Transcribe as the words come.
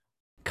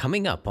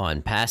coming up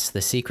on Pass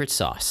the Secret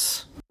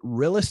Sauce.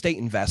 Real estate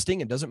investing,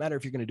 it doesn't matter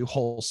if you're going to do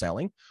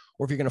wholesaling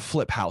or if you're going to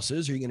flip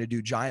houses or you're going to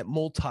do giant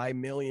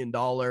multi-million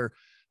dollar,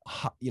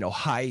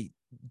 high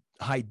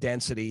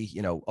density,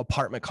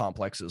 apartment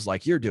complexes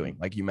like you're doing,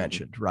 like you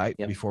mentioned, right?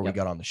 Before we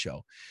got on the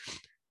show.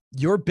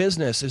 Your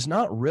business is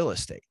not real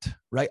estate,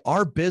 right?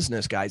 Our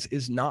business, guys,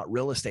 is not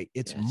real estate.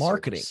 It's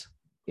marketing.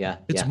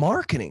 Service. It's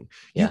marketing.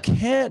 You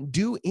can't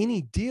do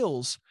any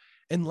deals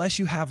unless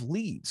you have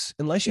leads,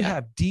 unless you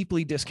have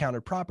deeply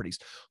discounted properties.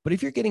 But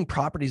if you're getting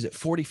properties at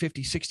 40,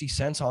 50, 60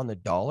 cents on the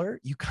dollar,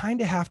 you kind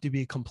of have to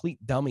be a complete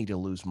dummy to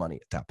lose money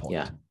at that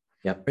point.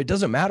 It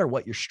doesn't matter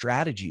what your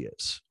strategy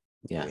is.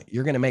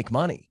 You're going to make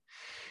money.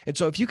 And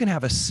so if you can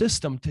have a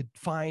system to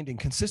find and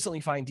consistently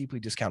find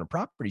deeply discounted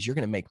properties, you're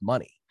going to make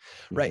money,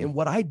 right? And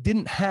what I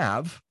didn't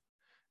have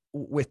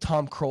with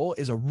Tom Kroll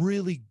is a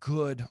really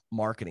good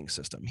marketing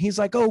system. He's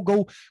like, oh,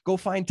 go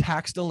find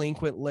tax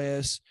delinquent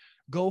lists.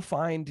 Go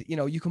find,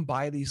 you can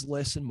buy these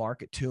lists and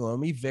market to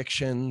them,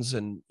 evictions,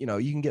 and,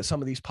 you can get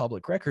some of these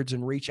public records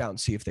and reach out and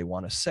see if they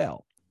want to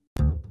sell.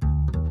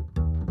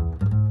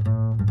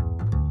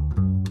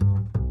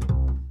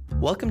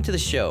 Welcome to the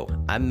show.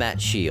 I'm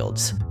Matt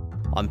Shields.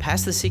 On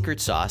Pass the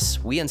Secret Sauce,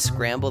 we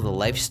unscramble the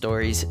life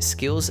stories,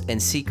 skills,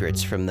 and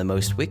secrets from the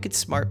most wicked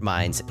smart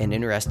minds and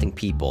interesting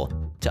people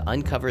to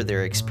uncover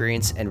their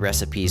experience and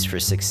recipes for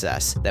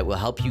success that will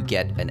help you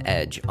get an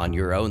edge on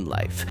your own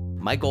life.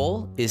 My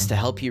goal is to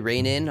help you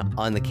rein in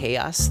on the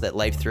chaos that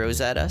life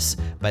throws at us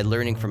by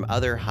learning from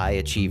other high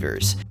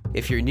achievers.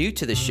 If you're new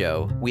to the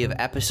show, we have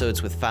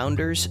episodes with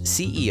founders,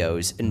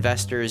 CEOs,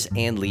 investors,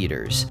 and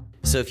leaders.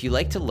 So if you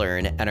like to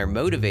learn and are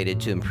motivated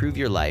to improve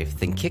your life,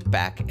 then kick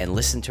back and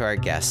listen to our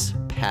guests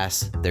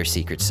pass their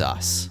secret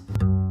sauce.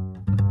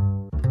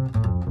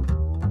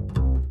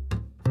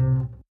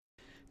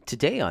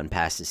 Today on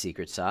Pass the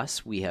Secret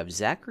Sauce, we have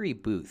Zackary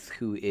Boothe,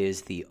 who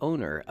is the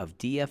owner of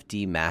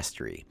DFD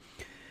Mastery.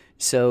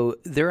 So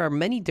there are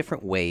many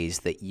different ways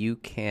that you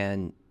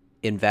can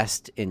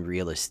invest in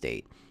real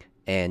estate.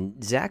 And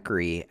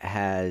Zackary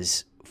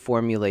has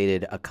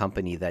formulated a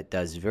company that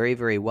does very,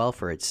 very well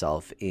for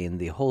itself in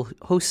the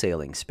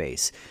wholesaling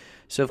space.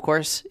 So, of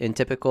course, in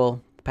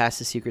typical Pass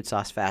the Secret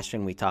Sauce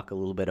fashion, we talk a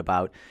little bit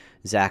about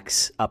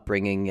Zach's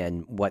upbringing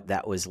and what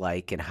that was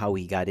like and how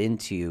he got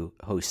into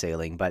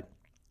wholesaling. But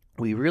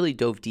we really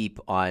dove deep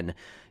on,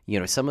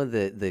 some of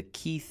the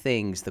key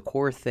things, the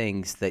core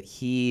things that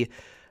he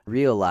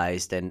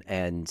realized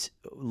and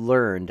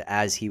learned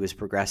as he was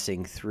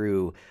progressing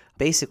through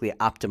basically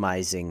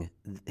optimizing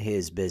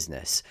his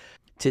business.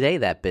 Today,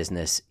 that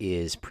business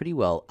is pretty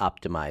well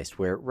optimized,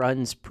 where it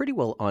runs pretty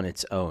well on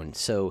its own.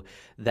 So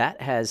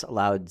that has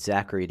allowed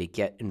Zackary to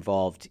get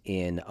involved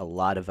in a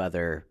lot of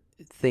other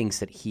things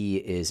that he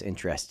is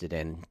interested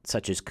in,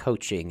 such as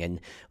coaching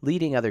and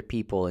leading other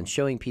people and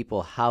showing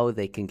people how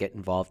they can get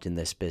involved in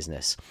this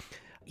business.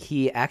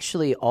 He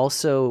actually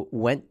also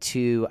went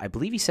to, I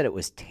believe he said it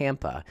was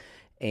Tampa,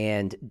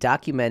 and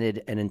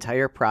documented an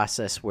entire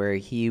process where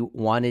he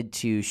wanted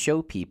to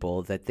show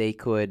people that they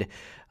could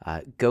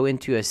go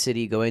into a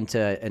city, go into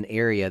an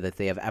area that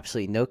they have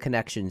absolutely no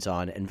connections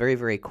on, and very,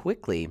 very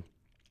quickly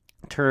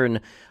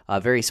turn a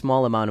very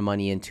small amount of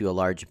money into a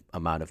large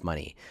amount of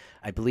money.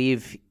 I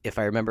believe, if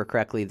I remember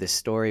correctly, the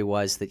story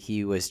was that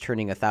he was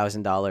turning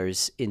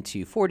 $1,000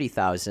 into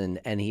 $40,000,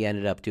 and he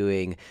ended up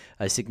doing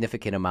a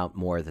significant amount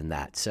more than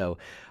that. So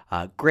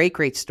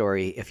great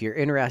story. If you're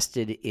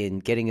interested in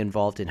getting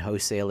involved in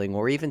wholesaling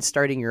or even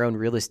starting your own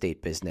real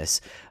estate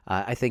business,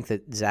 I think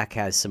that Zach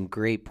has some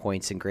great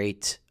points and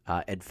great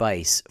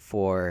advice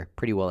for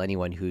pretty well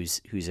anyone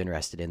who's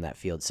interested in that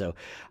field. So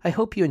I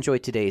hope you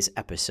enjoyed today's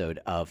episode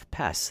of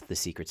Pass the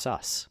Secret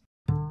Sauce.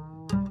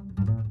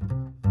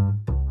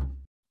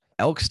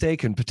 Elk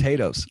steak and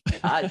potatoes.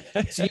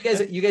 So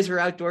you guys were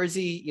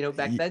outdoorsy,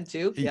 back then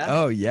too? Yeah.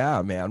 Oh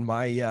yeah, man.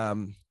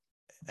 My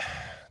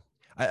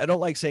I don't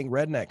like saying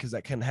redneck because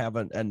that can have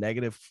a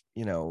negative,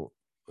 a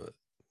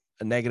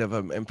negative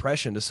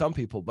impression to some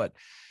people. But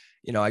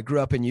I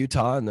grew up in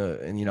Utah in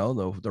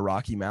the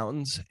Rocky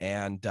Mountains,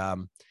 and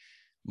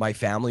my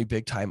family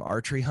big time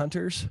archery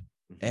hunters,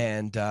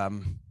 and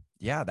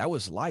that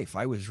was life.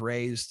 I was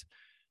raised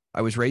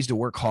to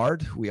work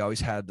hard. We always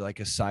had like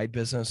a side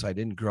business. I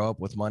didn't grow up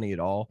with money at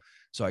all.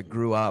 So I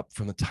grew up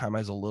from the time I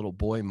was a little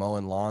boy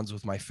mowing lawns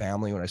with my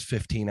family. When I was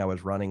 15, I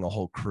was running a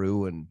whole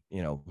crew and,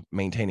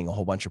 maintaining a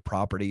whole bunch of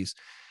properties.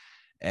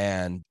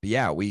 And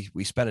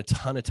we spent a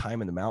ton of time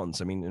in the mountains.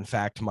 I mean, in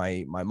fact,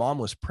 my mom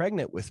was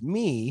pregnant with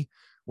me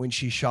when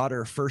she shot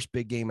her first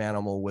big game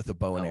animal with a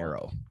bow and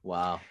arrow.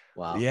 Wow.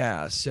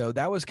 Yeah. So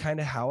that was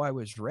kind of how I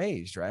was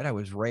raised, right? I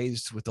was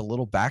raised with a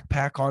little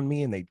backpack on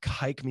me, and they'd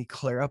hike me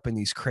clear up in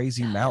these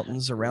crazy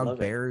mountains around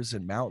bears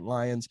and mountain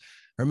lions.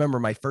 I remember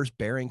my first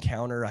bear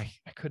encounter. I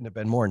couldn't have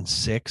been more than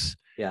 6.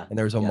 Yeah. And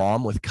there was a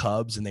mom with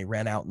cubs, and they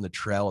ran out in the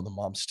trail, and the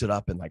mom stood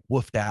up and like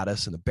woofed at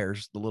us, and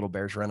the little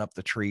bears ran up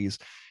the trees,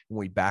 and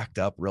we backed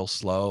up real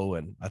slow.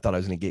 And I thought I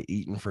was going to get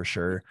eaten for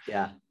sure.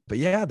 Yeah. But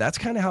yeah, that's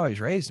kind of how I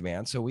was raised,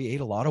 man. So we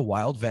ate a lot of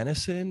wild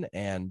venison,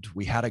 and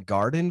we had a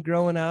garden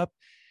growing up.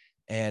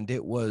 And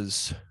it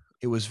was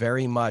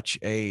very much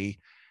a,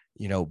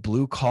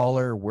 blue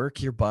collar,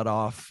 work your butt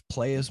off,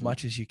 play as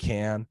much as you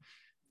can.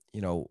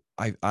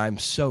 I'm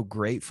so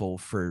grateful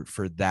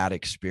for that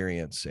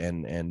experience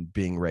and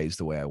being raised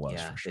the way I was.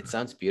 Yeah, for sure. it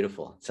sounds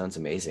beautiful. It sounds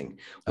amazing.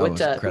 Oh, it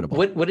was incredible.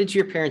 What did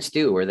your parents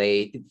do? Were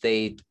they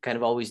kind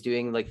of always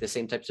doing like the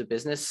same types of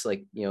business,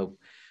 like,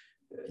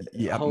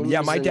 Yeah, homes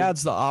my and...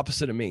 dad's the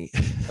opposite of me.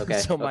 Okay.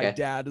 So my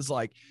dad is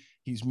like,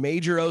 he's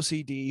major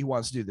OCD. He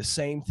wants to do the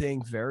same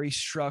thing, very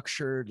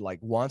structured, like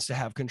wants to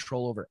have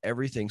control over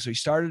everything. So he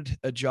started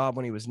a job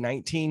when he was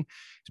 19.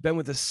 He's been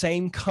with the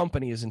same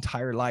company his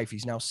entire life.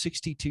 He's now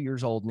 62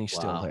 years old and he's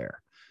still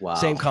there. Wow.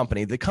 Same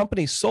company. The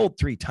company sold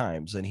 3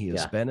 times and he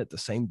has been at the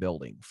same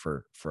building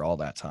for all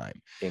that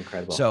time.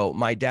 Incredible. So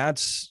my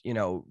dad's,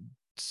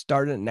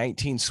 started at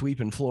 19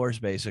 sweeping floors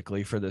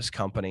basically for this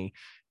company,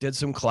 did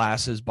some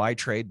classes, by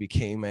trade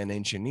became an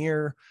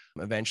engineer,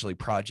 eventually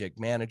project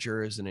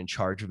manager, is in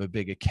charge of a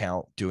big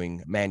account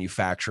doing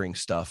manufacturing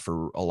stuff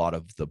for a lot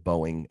of the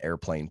Boeing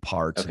airplane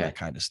parts and that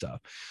kind of stuff.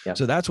 Yep.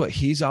 So that's what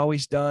he's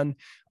always done.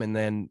 And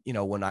then,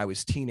 when I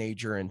was a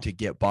teenager and to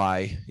get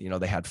by,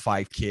 they had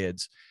 5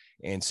 kids.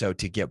 And so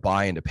to get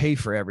by and to pay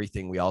for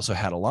everything, we also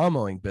had a lawn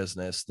mowing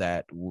business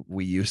that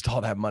we used all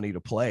that money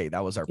to play.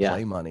 That was our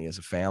play money as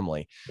a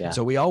family. Yeah.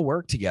 So we all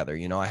worked together.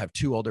 I have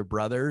 2 older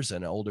brothers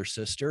and an older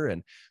sister,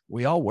 and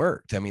we all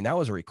worked. I mean, that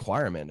was a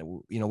requirement.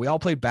 We all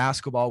played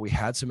basketball. We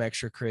had some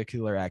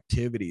extracurricular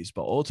activities,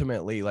 but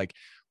ultimately, like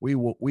we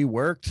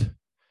worked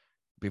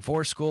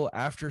before school,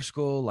 after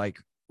school, like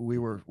we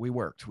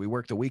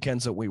worked the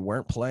weekends that we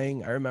weren't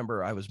playing. I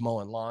remember I was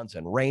mowing lawns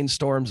and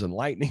rainstorms and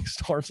lightning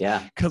storms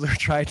because we're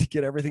trying to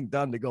get everything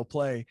done to go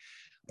play.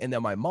 And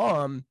then my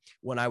mom,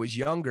 when I was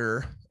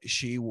younger,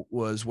 she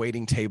was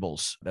waiting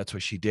tables. That's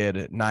what she did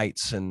at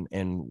nights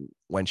and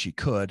when she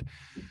could.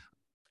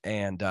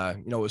 And,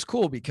 it was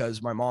cool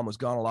because my mom was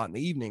gone a lot in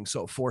the evening.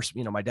 So it forced,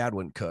 my dad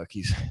wouldn't cook.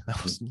 He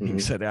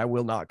said, I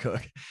will not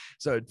cook.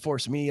 So it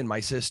forced me and my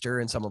sister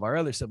and some of our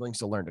other siblings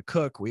to learn to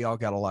cook. We all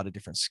got a lot of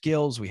different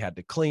skills. We had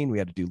to clean, we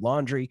had to do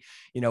laundry.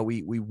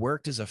 We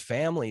worked as a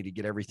family to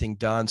get everything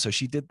done. So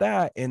she did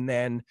that. And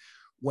then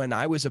when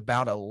I was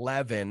about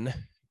 11,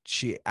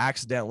 she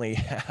accidentally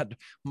had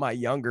my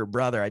younger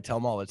brother. I tell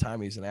him all the time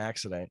he's an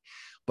accident.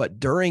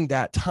 But during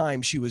that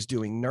time, she was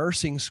doing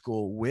nursing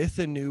school with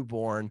a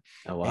newborn.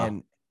 Oh,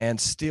 wow. and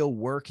still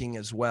working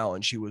as well.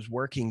 And she was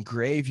working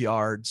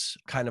graveyards,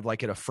 kind of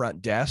like at a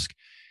front desk,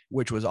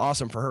 which was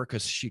awesome for her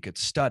because she could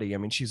study. I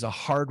mean, she's a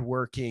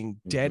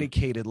hardworking,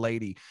 dedicated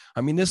lady.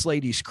 I mean, this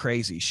lady's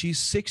crazy. She's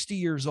 60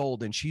 years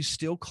old and she's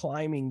still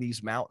climbing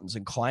these mountains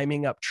and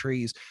climbing up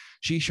trees.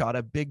 She shot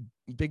a big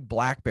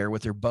black bear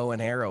with her bow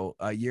and arrow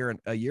a year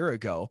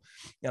ago.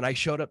 And I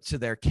showed up to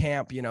their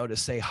camp, to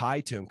say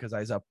hi to him because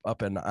I was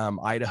up in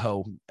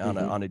Idaho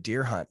on a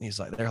deer hunt. And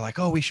they're like,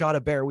 oh, we shot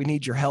a bear. We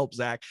need your help,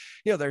 Zach.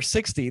 They're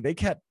 60. They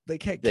can't look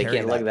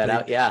that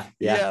out. Yeah.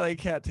 They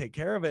can't take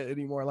care of it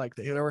anymore. Like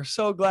they were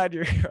so glad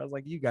you're here. I was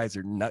like, you guys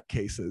are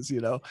nutcases,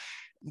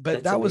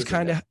 but that was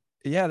kind of,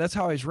 that's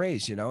how I was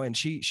raised, and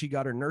she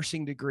got her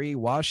nursing degree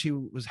while she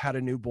had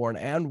a newborn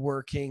and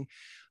working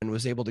and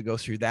was able to go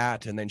through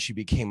that. And then she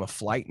became a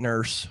flight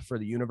nurse for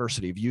the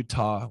University of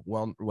Utah,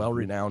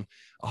 well-renowned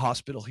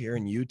hospital here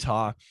in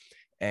Utah.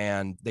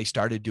 And they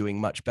started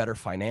doing much better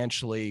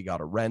financially,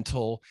 got a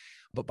rental.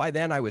 But by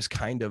then I was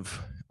kind of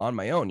on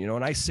my own,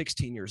 when I was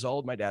 16 years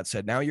old, my dad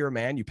said, now you're a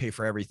man, you pay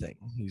for everything.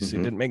 He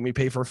didn't make me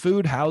pay for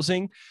food,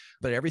 housing,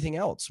 but everything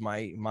else.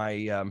 My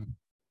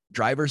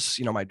driver's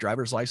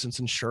license,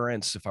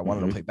 insurance. If I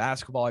wanted to play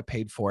basketball, I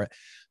paid for it.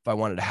 If I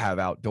wanted to have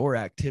outdoor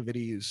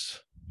activities,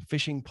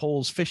 fishing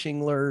poles,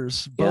 fishing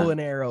lures, bow and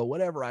arrow,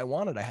 whatever I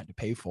wanted, I had to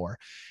pay for.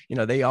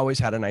 They always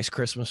had a nice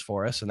Christmas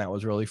for us, and that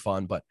was really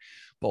fun. But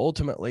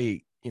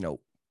ultimately,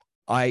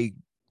 I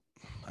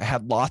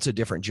had lots of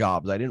different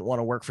jobs. I didn't want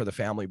to work for the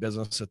family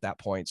business at that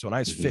point. So when I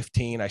was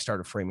 15, I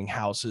started framing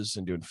houses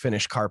and doing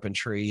finished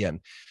carpentry. And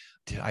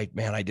I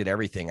did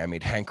everything. I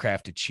made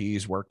handcrafted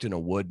cheese, worked in a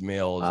wood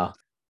mill. Wow.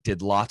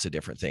 Did lots of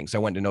different things. I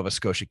went to Nova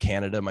Scotia,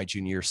 Canada, my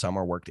junior year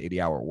summer, worked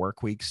 80-hour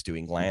work weeks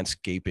doing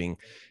landscaping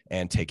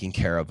and taking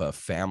care of a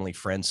family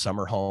friend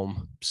summer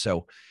home.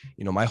 So,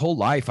 my whole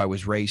life I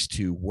was raised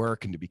to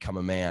work and to become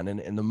a man.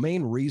 And the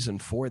main reason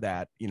for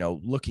that,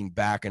 looking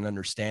back and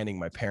understanding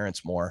my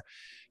parents more,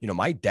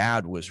 my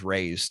dad was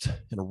raised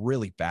in a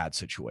really bad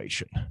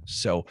situation.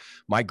 So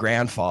my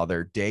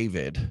grandfather,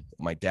 David,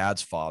 my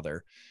dad's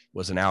father,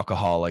 was an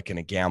alcoholic and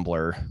a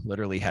gambler,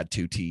 literally had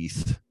 2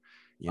 teeth.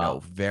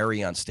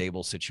 Very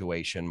unstable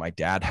situation. My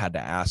dad had to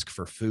ask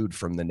for food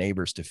from the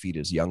neighbors to feed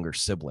his younger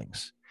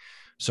siblings.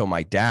 So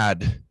my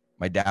dad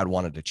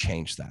wanted to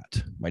change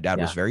that. My dad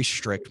was very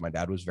strict. My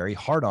dad was very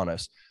hard on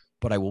us,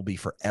 but I will be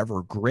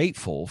forever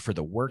grateful for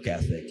the work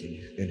ethic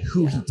and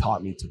who he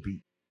taught me to be.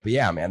 But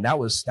yeah, man, that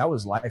was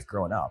life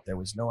growing up. There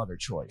was no other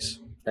choice.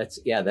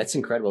 That's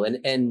incredible.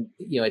 And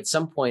at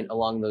some point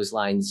along those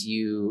lines,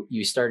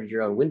 you started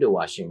your own window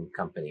washing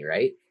company,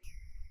 right?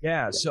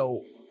 Yeah.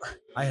 So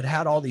I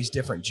had all these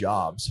different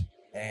jobs,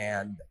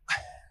 and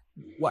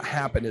what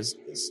happened is,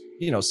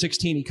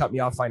 16, he cut me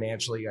off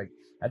financially. I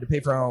had to pay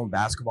for my own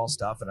basketball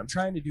stuff, and I'm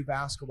trying to do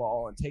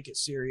basketball and take it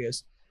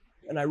serious.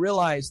 And I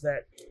realized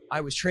that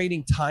I was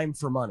trading time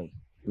for money,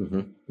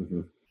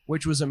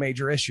 which was a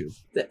major issue.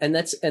 And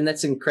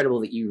that's incredible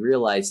that you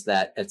realized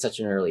that at such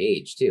an early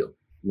age too.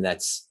 I mean,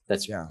 that's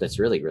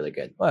really, really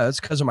good. Well,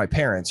 it's because of my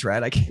parents,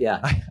 right?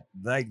 Yeah.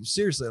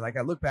 Seriously, like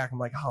I look back, I'm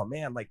like, oh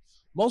man, like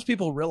most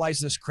people realize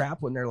this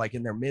crap when they're like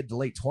in their mid to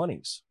late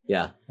 20s.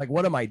 Yeah. Like,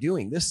 what am I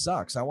doing? This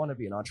sucks. I want to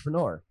be an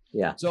entrepreneur.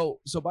 Yeah. So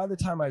by the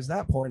time I was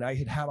that point, I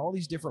had all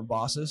these different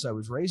bosses. I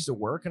was raised to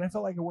work, and I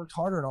felt like I worked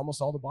harder than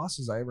almost all the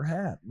bosses I ever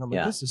had. And I'm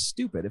like, this is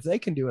stupid. If they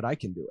can do it, I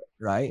can do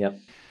it. Right. Yep.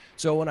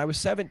 So when I was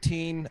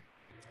 17,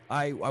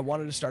 I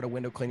wanted to start a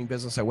window cleaning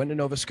business. I went to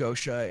Nova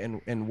Scotia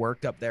and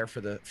worked up there for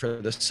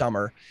the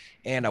summer.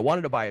 And I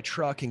wanted to buy a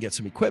truck and get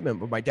some equipment,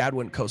 but my dad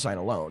wouldn't co-sign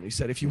a loan. He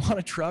said, if you want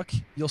a truck,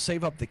 you'll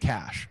save up the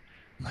cash.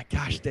 I'm like,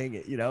 gosh, dang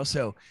it.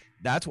 So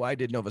that's why I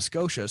did Nova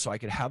Scotia, so I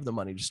could have the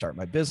money to start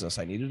my business.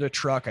 I needed a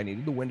truck. I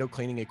needed the window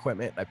cleaning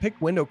equipment. I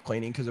picked window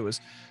cleaning because it was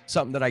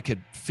something that I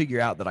could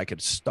figure out that I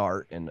could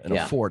start and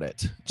afford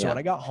it. So when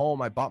I got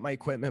home, I bought my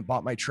equipment,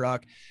 bought my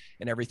truck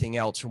and everything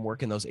else from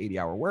working those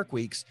 80-hour work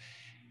weeks.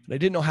 And I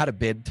didn't know how to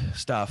bid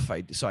stuff.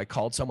 So I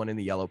called someone in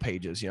the yellow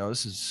pages.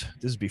 This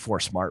is before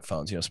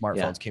smartphones.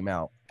 Smartphones came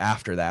out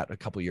after that. A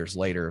couple of years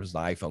later, as the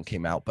iPhone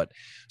came out. But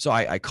so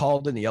I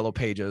called in the yellow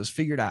pages,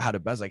 figured out how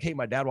to. I was like, hey,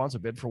 my dad wants a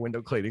bid for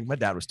window cleaning. My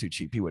dad was too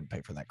cheap. He wouldn't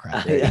pay for that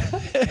crap.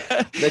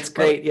 That's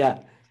great. Yeah.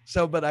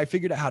 But I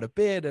figured out how to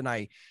bid, and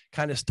I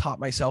kind of taught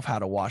myself how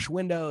to wash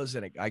windows,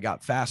 and I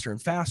got faster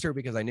and faster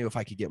because I knew if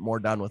I could get more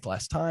done with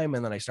less time.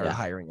 And then I started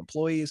hiring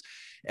employees,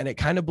 and it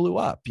kind of blew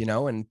up,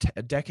 and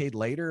a decade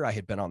later, I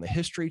had been on the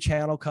History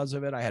Channel because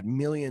of it. I had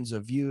millions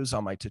of views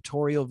on my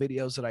tutorial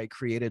videos that I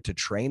created to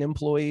train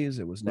employees.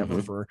 It was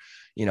never for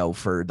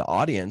the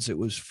audience. It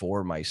was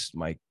for my,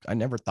 I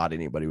never thought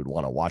anybody would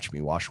want to watch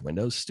me wash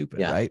windows.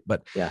 Stupid, right?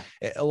 But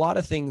a lot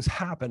of things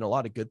happened. A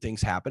lot of good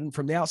things happened.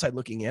 From the outside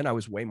looking in, I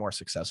was way more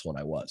successful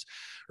than I was,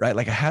 right?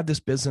 Like I had this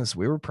business,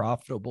 we were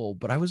profitable,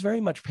 but I was very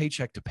much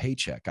paycheck to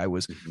paycheck. I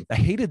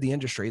hated the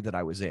industry that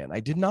I was in. I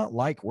did not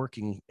like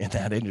working in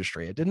that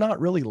industry. I did not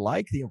really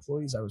like the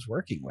employees I was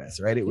working with,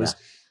 right? I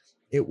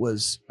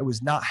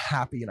was not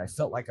happy, and I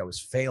felt like I was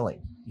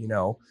failing.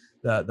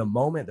 The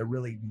moment that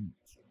really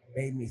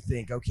made me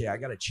think, okay, I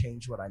got to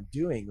change what I'm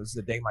doing was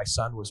the day my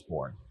son was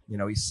born.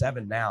 He's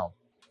 7 now,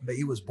 but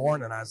he was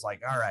born, and I was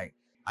like, all right,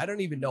 I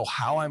don't even know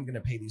how I'm going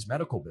to pay these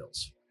medical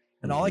bills.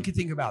 And all I could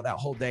think about that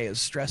whole day is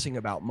stressing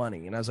about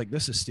money. And I was like,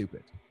 this is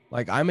stupid.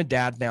 Like, I'm a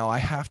dad now. I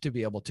have to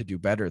be able to do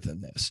better than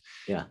this.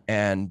 Yeah.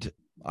 And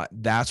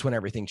that's when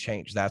everything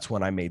changed. That's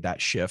when I made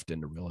that shift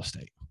into real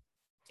estate.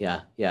 Yeah.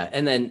 Yeah.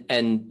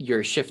 And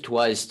your shift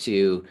was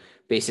to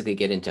basically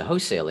get into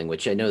wholesaling,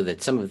 which I know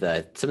that some of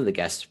the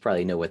guests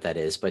probably know what that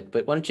is, but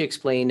why don't you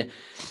explain,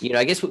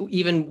 I guess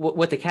even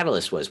what the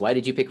catalyst was? Why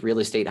did you pick real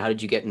estate? How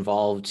did you get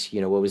involved?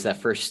 What was that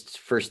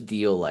first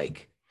deal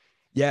like?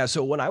 Yeah.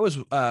 So when I was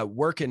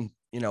working,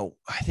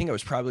 I think I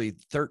was probably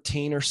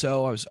 13 or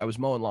so. I was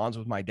mowing lawns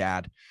with my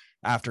dad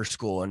after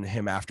school and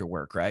him after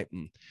work. Right.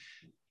 And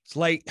it's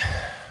late,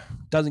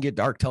 doesn't get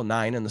dark till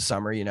 9 in the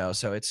summer,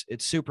 so it's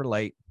super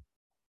late.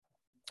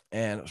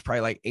 And it was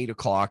probably like 8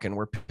 o'clock, and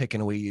we're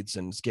picking weeds,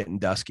 and it's getting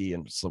dusky.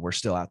 And so we're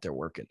still out there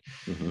working.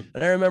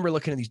 And I remember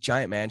looking at these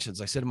giant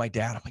mansions. I said to my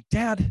dad, I'm like,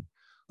 Dad,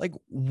 like,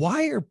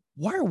 why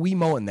are we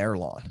mowing their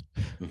lawn?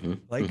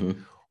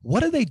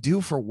 What do they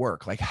do for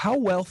work? Like, how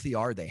wealthy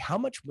are they? How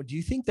much do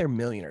you think they're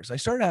millionaires? I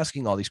started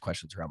asking all these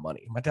questions around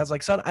money. My dad's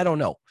like, son, I don't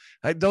know.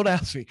 Don't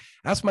ask me.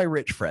 Ask my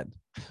rich friend.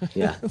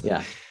 Yeah.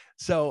 Yeah.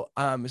 So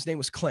his name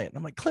was Clint.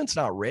 I'm like, Clint's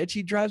not rich.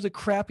 He drives a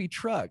crappy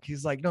truck.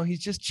 He's like, no, he's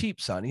just cheap,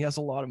 son. He has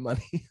a lot of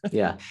money.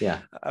 Yeah. Yeah.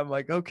 I'm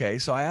like, okay.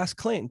 So I asked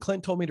Clint, and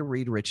Clint told me to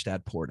read Rich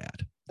Dad, Poor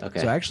Dad. Okay.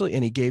 So actually,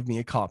 and he gave me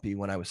a copy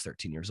when I was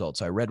 13 years old.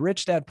 So I read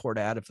Rich Dad, Poor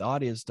Dad. If the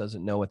audience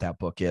doesn't know what that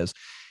book is,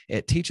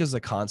 it teaches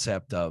the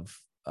concept of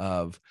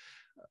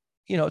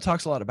it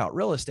talks a lot about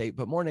real estate,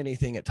 but more than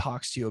anything, it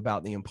talks to you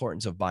about the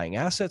importance of buying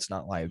assets,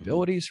 not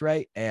liabilities,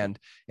 right? And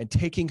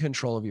taking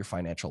control of your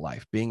financial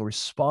life, being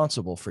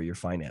responsible for your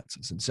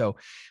finances. And so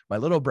my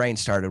little brain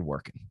started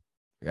working,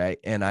 right?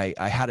 And I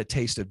had a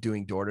taste of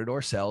doing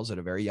door-to-door sales at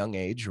a very young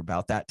age, or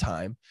about that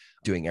time,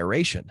 doing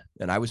aeration.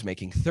 And I was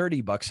making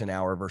 $30 an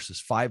hour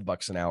versus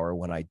 $5 an hour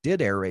when I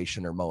did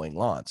aeration or mowing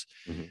lawns.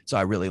 So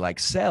I really like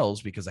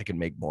sales because I can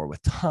make more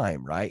with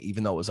time, right?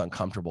 Even though it was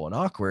uncomfortable and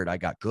awkward, I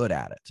got good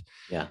at it.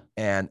 Yeah.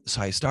 And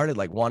so I started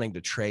like wanting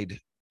to trade,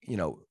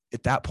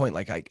 at that point,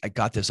 like I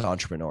got this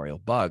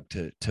entrepreneurial bug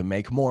to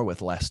make more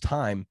with less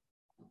time.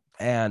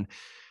 And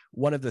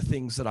one of the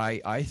things that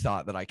I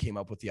thought that I came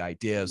up with the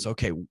idea is,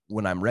 okay,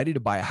 when I'm ready to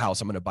buy a house,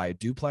 I'm going to buy a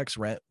duplex,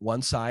 rent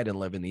one side and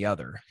live in the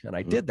other. And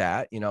I did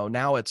that,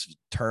 now it's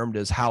termed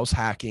as house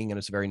hacking, and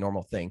it's a very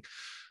normal thing.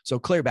 So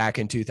clear back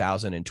in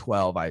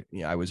 2012, I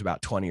was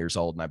about 20 years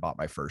old, and I bought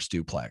my first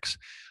duplex.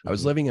 I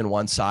was living in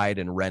one side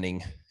and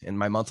renting, and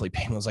my monthly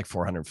payment was like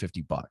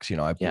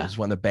 $450. It was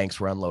when the banks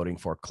were unloading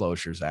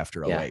foreclosures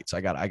after 08. So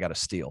I got a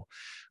steal.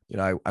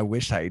 I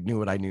wish I knew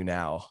what I knew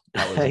now.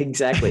 That was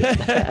Exactly.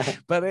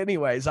 But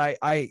anyways,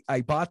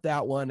 I bought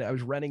that one. I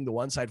was renting the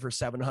one side for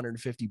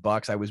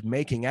 $750. I was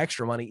making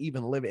extra money,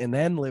 even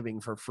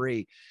living for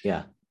free.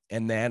 Yeah.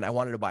 And then I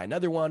wanted to buy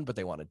another one, but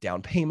they wanted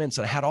down payments.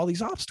 And I had all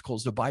these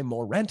obstacles to buy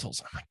more rentals.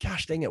 I'm like,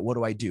 gosh, dang it. What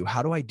do I do?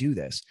 How do I do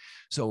this?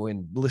 So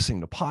in listening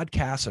to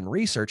podcasts and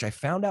research, I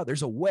found out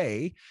there's a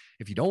way.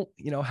 If you don't,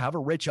 have a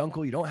rich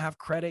uncle, you don't have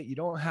credit, you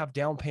don't have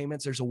down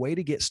payments, there's a way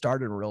to get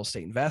started in real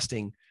estate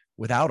investing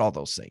without all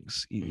those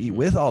things.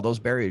 With all those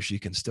barriers, you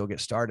can still get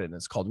started. And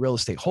it's called real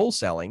estate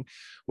wholesaling,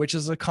 which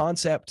is a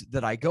concept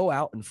that I go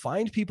out and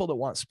find people that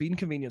want speed and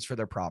convenience for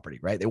their property,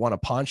 right? They want a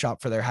pawn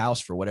shop for their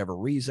house for whatever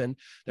reason.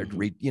 They're,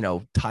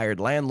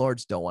 tired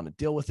landlords, don't want to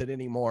deal with it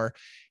anymore.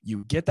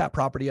 You get that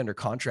property under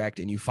contract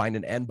and you find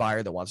an end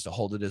buyer that wants to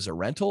hold it as a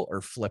rental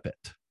or flip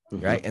it.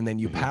 Right. And then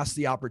you pass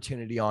the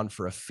opportunity on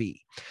for a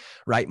fee,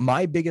 right?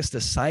 My biggest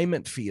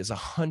assignment fee is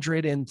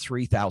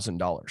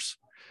 $103,000.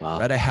 Wow.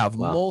 Right. I have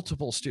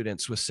multiple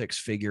students with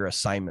six-figure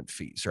assignment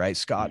fees, right?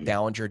 Scott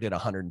Dallinger did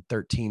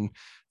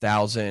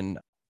 113,000.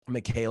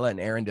 Michaela and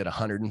Aaron did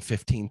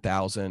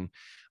 115,000.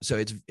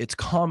 So it's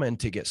common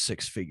to get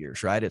six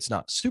figures, right? It's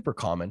not super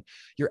common.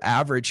 Your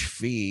average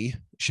fee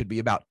should be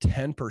about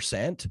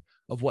 10%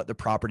 of what the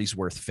property's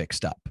worth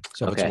fixed up.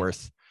 So if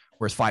it's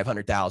worth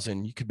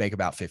 500,000, you could make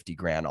about 50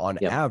 grand on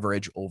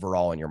average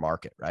overall in your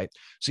market, right?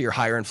 So your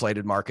higher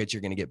inflated markets,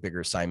 you're going to get bigger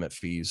assignment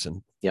fees.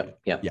 And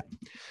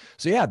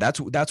so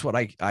that's what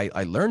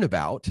I learned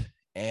about.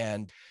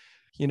 And,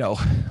 a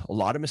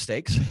lot of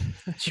mistakes,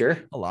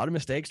 a lot of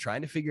mistakes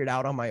trying to figure it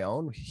out on my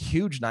own.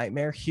 Huge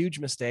nightmare, huge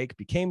mistake,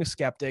 became a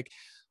skeptic.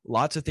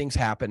 Lots of things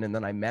happened. And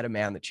then I met a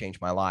man that changed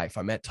my life.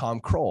 I met Tom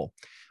Kroll.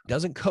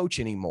 Doesn't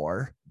coach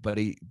anymore, but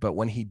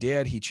when he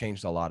did, he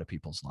changed a lot of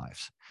people's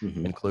lives,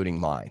 including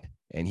mine.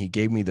 And he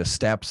gave me the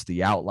steps,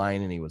 the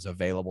outline, and he was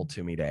available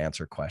to me to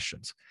answer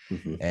questions.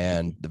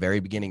 And the very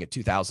beginning of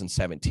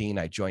 2017,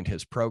 I joined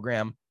his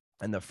program.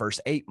 And the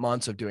first 8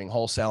 months of doing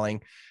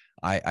wholesaling,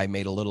 I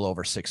made a little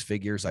over six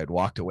figures. I'd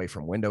walked away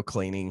from window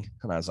cleaning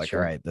and I was like, all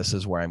right, this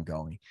is where I'm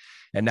going.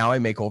 And now I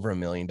make over $1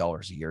 million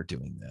a year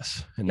doing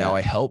this. And now I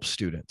help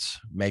students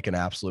make an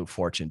absolute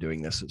fortune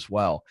doing this as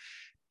well.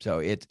 So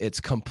it's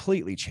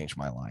completely changed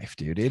my life,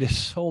 dude. It is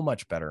so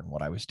much better than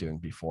what I was doing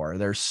before.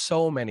 There's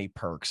so many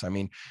perks. I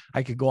mean,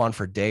 I could go on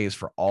for days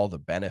for all the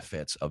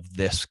benefits of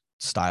this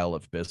style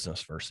of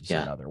business versus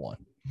another one.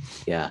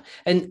 Yeah.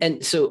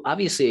 And so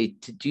obviously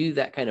to do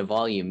that kind of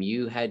volume,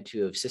 you had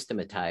to have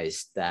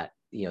systematized that,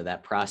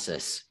 that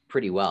process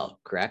pretty well,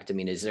 correct? I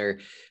mean, are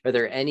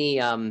there any,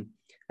 I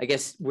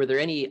guess, were there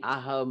any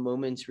aha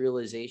moments,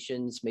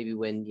 realizations, maybe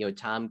when,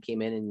 Tom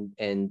came in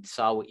and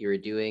saw what you were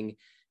doing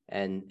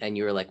and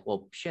you were like,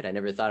 well, shit, I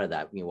never thought of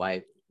that.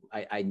 Why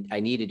I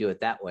need to do it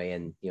that way.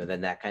 And,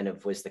 then that kind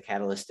of was the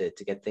catalyst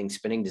to get things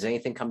spinning. Does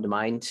anything come to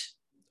mind?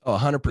 Oh,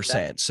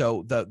 100%.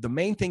 So the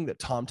main thing that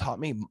Tom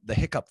taught me, the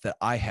hiccup that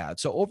I had.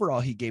 So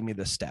overall, he gave me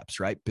the steps,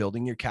 right?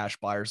 Building your cash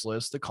buyers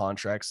list, the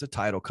contracts, the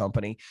title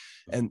company,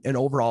 and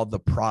overall the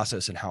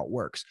process and how it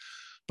works.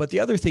 But the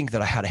other thing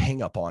that I had a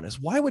hang up on is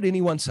why would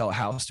anyone sell a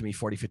house to me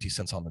 40, 50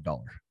 cents on the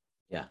dollar?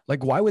 Yeah.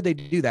 Like, why would they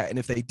do that? And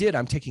if they did,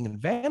 I'm taking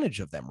advantage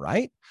of them,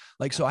 right?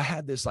 Like, so I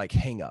had this like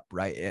hang up,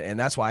 right? And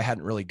that's why I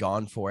hadn't really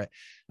gone for it.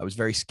 I was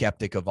very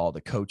skeptic of all the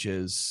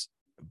coaches,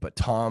 but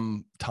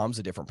Tom's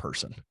a different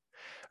person.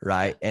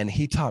 Right. And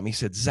he taught me, he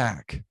said,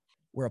 Zach,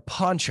 we're a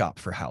pawn shop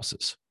for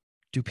houses.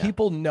 Do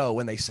people know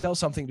when they sell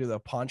something to the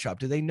pawn shop,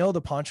 do they know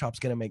the pawn shop's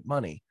going to make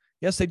money?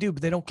 Yes, they do,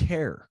 but they don't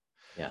care.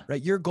 Yeah.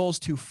 Right. Your goal is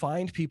to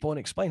find people and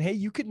explain, hey,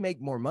 you could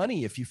make more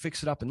money if you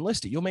fix it up and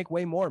list it. You'll make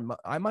way more.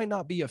 I might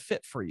not be a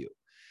fit for you.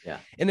 Yeah.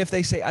 And if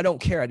they say, I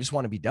don't care, I just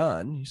want to be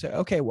done. You say,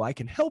 okay, well, I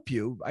can help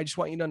you. I just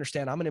want you to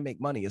understand I'm going to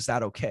make money. Is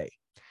that okay?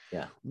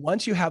 Yeah.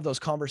 Once you have those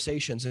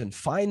conversations and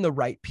find the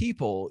right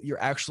people,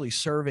 you're actually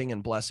serving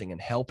and blessing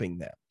and helping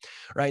them.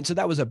 Right. And so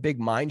that was a big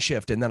mind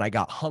shift. And then I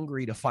got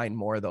hungry to find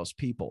more of those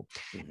people.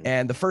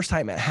 And the first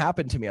time it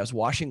happened to me, I was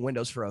washing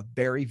windows for a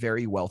very,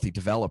 very wealthy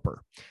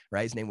developer.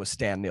 Right. His name was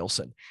Stan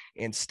Nielsen.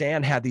 And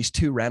Stan had these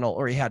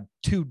he had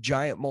two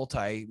giant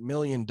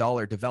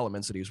multi-million-dollar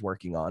developments that he was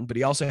working on, but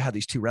he also had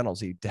these two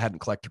rentals he hadn't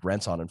collected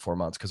rents on in 4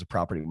 months because a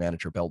property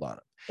manager bailed on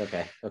it.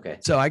 Okay.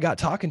 So I got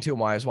talking to him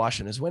while I was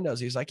washing his windows.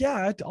 He's like,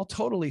 yeah, I'll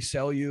totally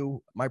sell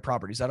you my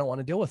properties. I don't want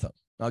to deal with them.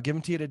 I'll give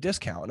them to you at a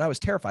discount. And I was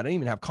terrified. I didn't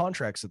even have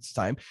contracts at the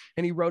time.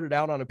 And he wrote it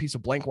out on a piece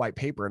of blank white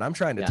paper. And I'm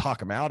trying to talk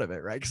him out of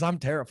it, right? Because I'm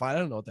terrified. I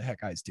don't know what the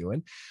heck I was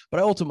doing. But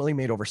I ultimately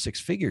made over six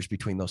figures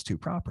between those two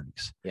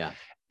properties. Yeah.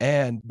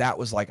 And that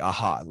was like,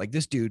 aha, like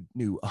this dude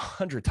knew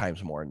 100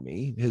 times more than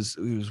me. He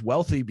was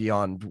wealthy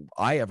beyond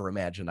I ever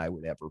imagined I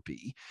would ever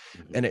be.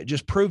 And it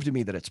just proved to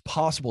me that it's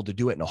possible to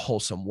do it in a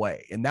wholesome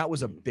way. And that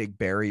was a big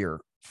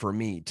barrier for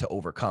me to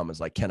overcome, is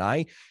like, can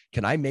I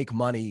make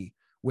money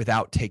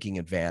without taking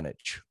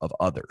advantage of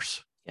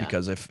others? Yeah.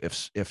 Because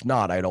if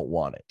not, I don't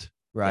want it.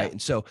 Right. Yeah.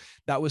 And so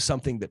that was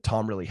something that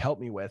Tom really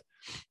helped me with.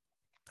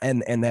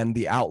 And then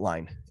the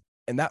outline.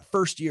 And that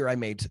first year I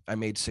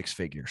made six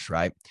figures,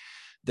 right?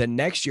 Then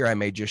next year I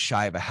made just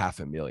shy of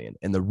 $500,000.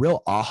 And the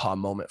real aha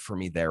moment for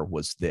me there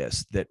was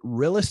this, that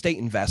real estate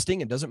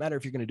investing, it doesn't matter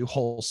if you're going to do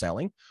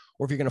wholesaling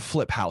or if you're going to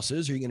flip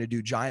houses, or you're going to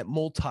do giant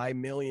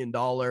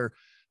multi-million-dollar,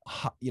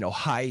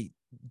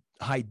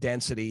 high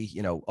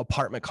density,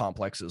 apartment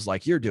complexes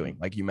like you're doing,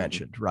 like you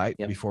mentioned, right?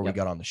 Yep. Before we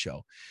got on the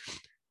show.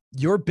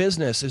 Your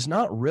business is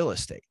not real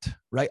estate,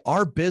 right?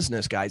 Our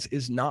business, guys,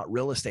 is not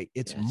real estate.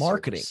 It's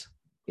marketing. Service.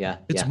 Yeah.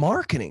 It's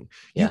marketing.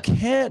 You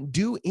can't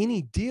do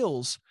any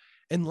deals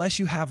unless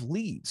you have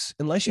leads,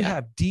 unless you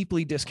have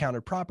deeply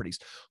discounted properties.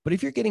 But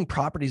if you're getting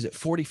properties at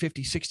 40,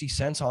 50, 60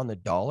 cents on the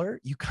dollar,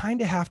 you kind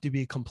of have to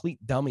be a complete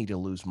dummy to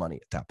lose money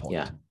at that point.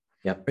 Yeah.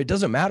 Yep. It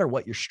doesn't matter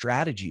what your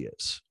strategy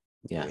is.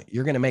 Yeah.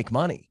 You're going to make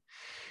money.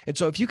 And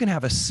so if you can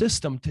have a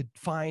system to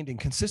find and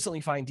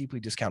consistently find deeply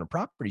discounted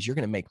properties, you're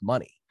going to make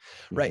money,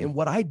 right? And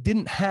what I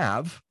didn't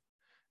have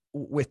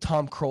with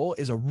Tom Kroll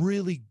is a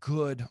really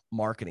good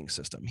marketing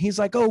system. He's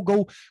like, oh,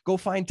 go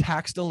find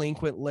tax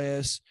delinquent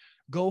lists,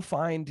 go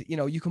find,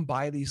 you can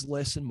buy these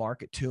lists and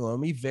market to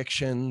them,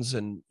 evictions,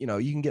 and, you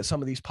can get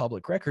some of these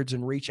public records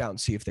and reach out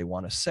and see if they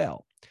want to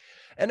sell.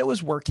 And it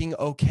was working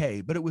okay,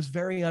 but it was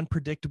very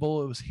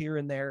unpredictable. It was here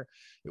and there.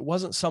 It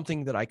wasn't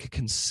something that I could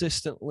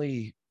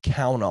consistently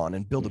count on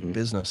and build a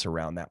business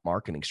around. That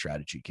marketing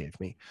strategy gave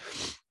me.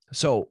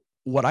 So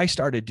what I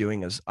started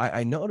doing is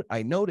I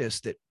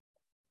noticed that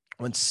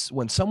when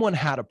someone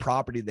had a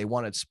property, they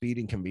wanted speed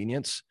and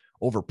convenience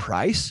over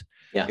price.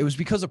 Yeah. It was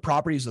because the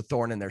property is a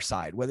thorn in their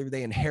side, whether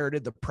they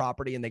inherited the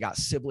property and they got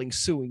siblings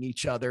suing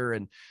each other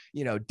and,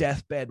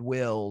 deathbed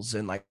wills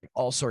and like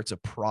all sorts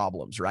of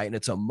problems, right? And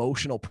it's an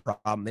emotional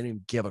problem. They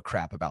didn't give a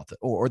crap about that,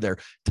 or they're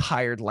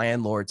tired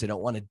landlords. They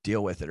don't want to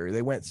deal with it, or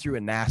they went through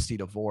a nasty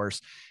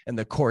divorce and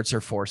the courts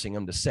are forcing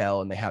them to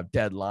sell and they have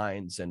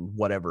deadlines and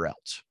whatever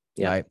else.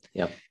 Yeah. Right.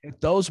 Yep.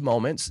 At those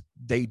moments,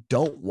 they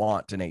don't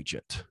want an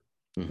agent.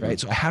 Right.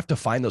 So I have to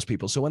find those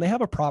people. So when they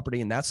have a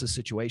property and that's the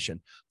situation,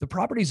 the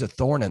property is a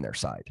thorn in their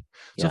side.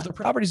 So if the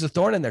property is a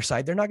thorn in their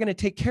side, they're not going to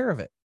take care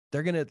of it.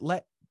 They're going to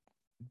let,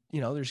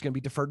 there's going to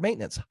be deferred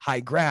maintenance, high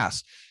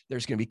grass.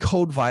 There's going to be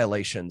code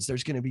violations.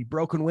 There's going to be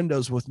broken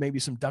windows with maybe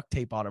some duct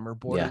tape on them or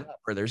boarded up,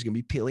 or there's going to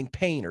be peeling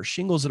paint or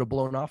shingles that have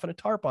blown off and a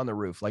tarp on the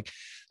roof. Like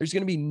there's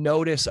going to be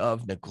notice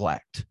of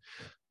neglect.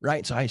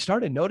 Right. So I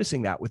started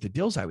noticing that with the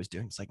deals I was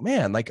doing. It's like,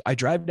 man, like I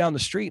drive down the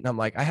street and I'm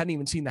like, I hadn't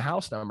even seen the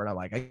house number. And I'm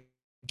like, I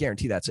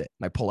guarantee that's it.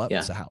 And I pull up,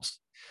 it's a house.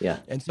 Yeah.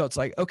 And so it's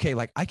like, okay,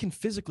 like I can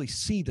physically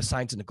see the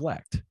signs of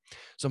neglect.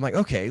 So I'm like,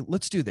 okay,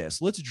 let's do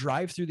this. Let's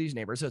drive through these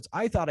neighborhoods.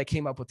 I thought I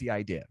came up with the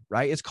idea,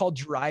 right? It's called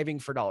driving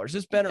for dollars.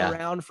 It's been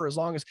around for as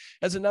long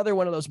as another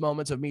one of those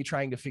moments of me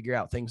trying to figure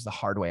out things the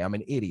hard way. I'm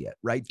an idiot,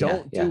 right?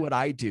 Don't do what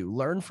I do.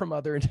 Learn from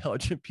other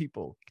intelligent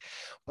people.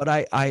 But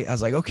I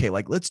was like, okay,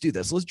 like let's do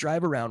this. Let's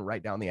drive around,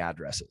 write down the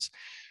addresses.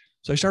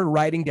 So I started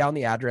writing down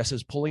the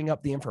addresses, pulling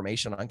up the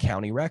information on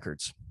county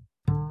records.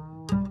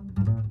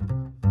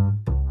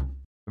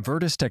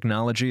 Vertus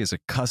Technology is a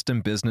custom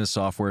business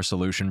software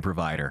solution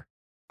provider.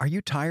 Are you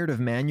tired of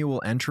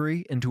manual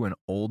entry into an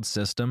old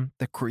system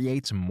that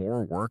creates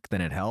more work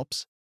than it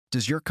helps?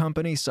 Does your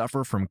company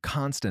suffer from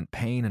constant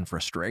pain and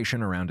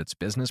frustration around its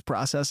business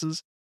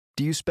processes?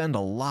 Do you spend a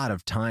lot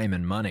of time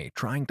and money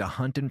trying to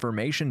hunt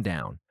information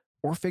down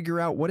or figure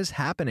out what is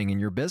happening in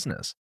your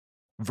business?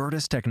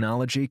 Vertus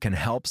Technology can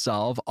help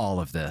solve all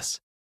of this.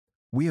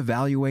 We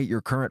evaluate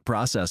your current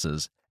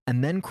processes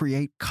and then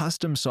create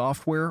custom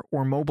software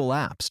or mobile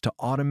apps to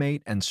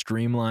automate and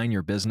streamline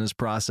your business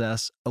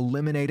process,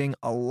 eliminating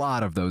a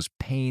lot of those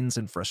pains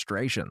and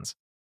frustrations.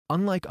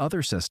 Unlike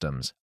other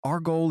systems, our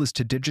goal is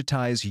to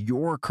digitize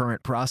your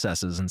current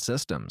processes and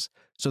systems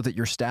so that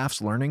your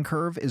staff's learning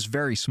curve is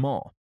very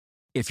small.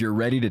 If you're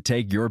ready to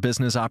take your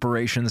business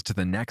operations to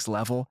the next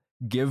level,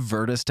 give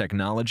Vertus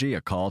Technology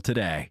a call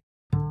today.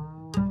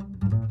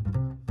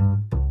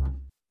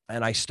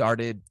 And I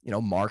started,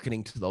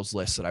 marketing to those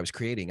lists that I was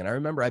creating. And I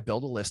remember I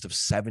built a list of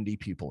 70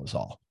 people is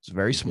all. It's a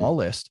very small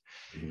list.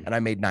 And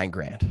I made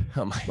 $9,000.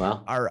 I'm like,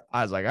 wow.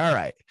 I was like, all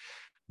right,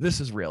 this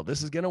is real.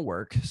 This is going to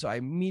work. So I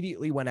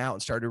immediately went out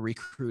and started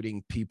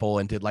recruiting people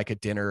and did like a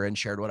dinner and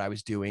shared what I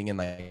was doing. And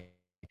like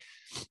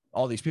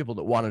all these people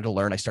that wanted to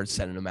learn, I started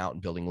sending them out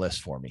and building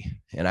lists for me.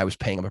 And I was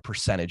paying them a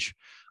percentage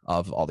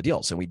of all the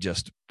deals. And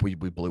we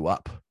blew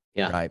up.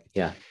 Yeah. Right.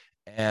 Yeah.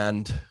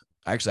 And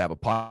I actually have a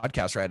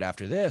podcast right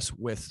after this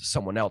with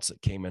someone else that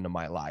came into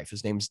my life.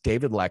 His name's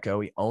David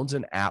Lecco. He owns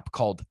an app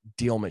called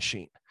Deal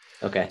Machine.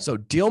 Okay. So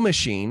Deal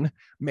Machine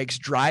makes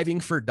driving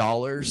for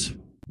dollars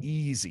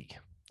easy.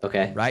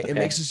 Okay. Right. Okay. It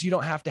makes it so you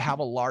don't have to have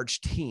a large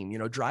team.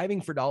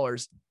 Driving for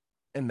dollars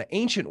in the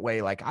ancient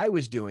way, like I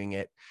was doing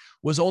it,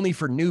 was only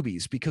for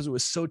newbies because it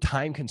was so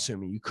time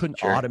consuming. You couldn't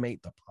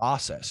automate the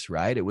process,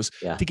 right? It was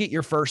to get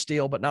your first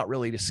deal, but not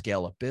really to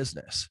scale a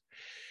business.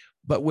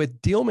 But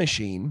with Deal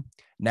Machine,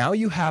 now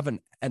you have an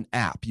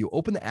app. You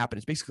open the app and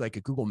it's basically like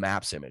a Google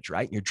Maps image,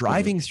 right? You're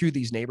driving through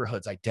these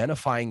neighborhoods,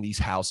 identifying these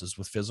houses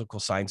with physical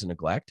signs of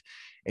neglect,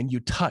 and you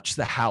touch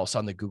the house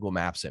on the Google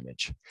Maps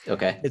image.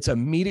 Okay. It's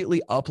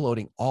immediately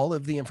uploading all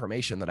of the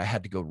information that I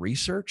had to go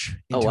research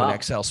into an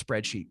Excel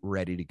spreadsheet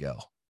ready to go.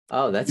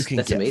 Oh, You that's can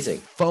get amazing.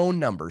 phone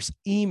numbers,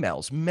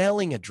 emails,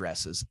 mailing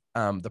addresses,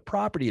 the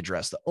property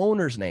address, the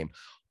owner's name,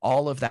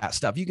 all of that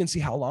stuff. You can see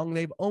how long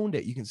they've owned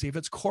it. You can see if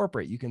it's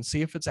corporate. You can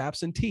see if it's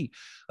absentee.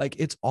 Like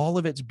it's all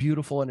of it's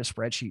beautiful in a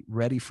spreadsheet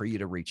ready for you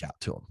to reach out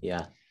to them.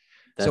 Yeah.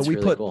 So That's we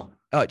really put, cool.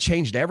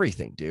 changed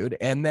everything, dude.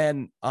 And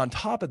then on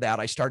top of that,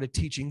 I started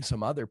teaching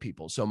some other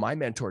people. So my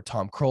mentor,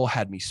 Tom Kroll,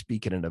 had me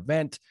speak at an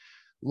event.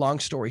 Long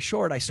story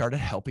short, I started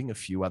helping a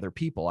few other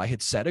people. I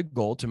had set a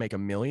goal to make $1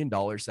 million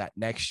that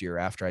next year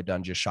after I'd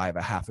done just shy of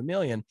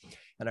 $500,000.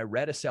 And I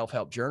read a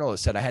self-help journal that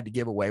said I had to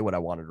give away what I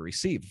wanted to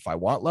receive. If I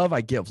want love,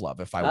 I give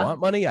love. If I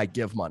want money, I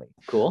give money.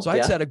 Cool. So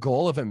I'd set a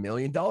goal of $1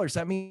 million.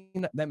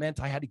 That meant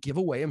I had to give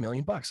away $1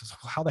 million. I was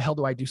like, how the hell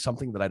do I do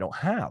something that I don't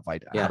have?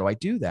 How do I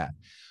do that?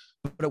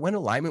 But it went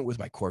in alignment with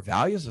my core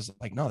values. I was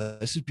like, no,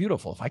 this is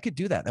beautiful. If I could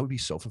do that, that would be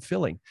so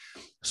fulfilling.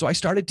 So I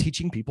started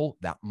teaching people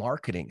that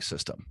marketing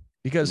system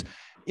because,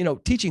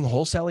 teaching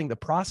wholesaling, the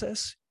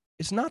process,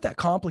 it's not that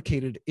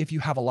complicated if you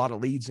have a lot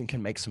of leads and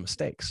can make some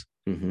mistakes,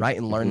 right?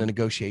 And learn the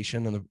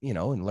negotiation and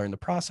and learn the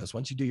process.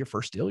 Once you do your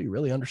first deal, you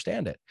really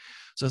understand it.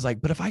 So it's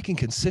like, but if I can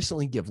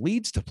consistently give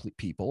leads to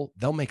people,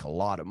 they'll make a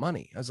lot of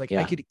money. I was like,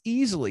 I could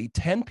easily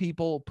 10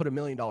 people put $1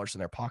 million in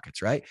their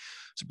pockets, right?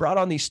 So brought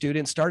on these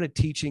students, started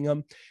teaching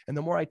them. And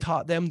the more I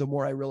taught them, the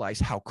more I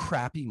realized how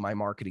crappy my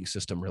marketing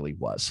system really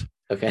was.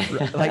 Okay.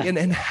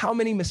 and how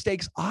many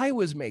mistakes I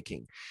was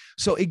making.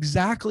 So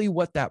exactly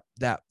what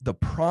the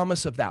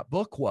promise of that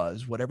book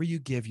was, whatever you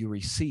give, you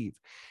receive.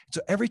 So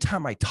every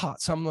time I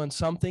taught someone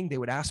something, they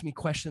would ask me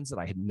questions that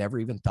I had never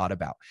even thought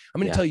about.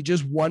 I'm going to tell you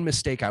just one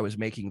mistake I was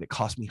making that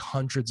cost me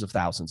hundreds of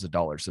thousands of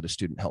dollars that a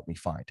student helped me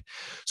find.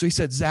 So he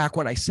said, Zach,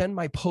 when I send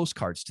my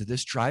postcards to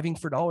this Driving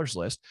for Dollars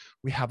list,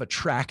 we have a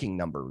tracking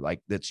number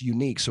that's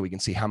unique so we can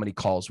see how many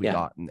calls we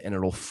got and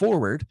it'll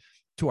forward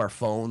to our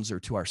phones or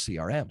to our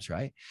CRMs,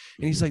 right?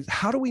 And he's like,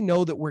 how do we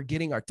know that we're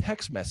getting our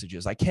text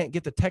messages? I can't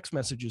get the text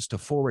messages to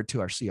forward to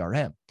our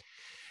CRM.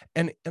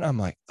 And I'm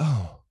like,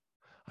 oh,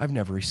 I've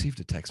never received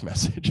a text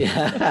message.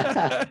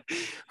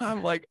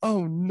 I'm like,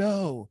 oh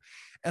no.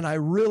 And I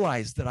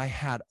realized that I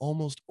had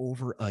almost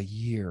over a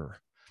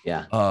year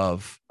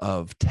of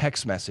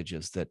text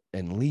messages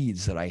and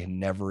leads that I had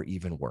never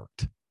even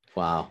worked.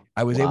 Wow.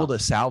 I was able to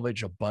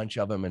salvage a bunch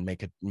of them and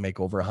make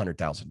over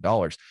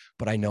 $100,000,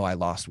 but I know I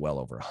lost well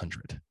over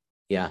 100.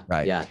 Yeah.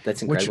 Right. Yeah.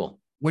 That's incredible.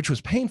 Which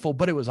was painful,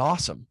 but it was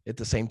awesome at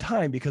the same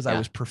time because I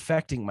was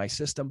perfecting my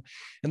system.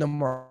 And the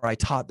more I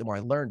taught, the more I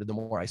learned, and the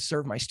more I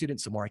served my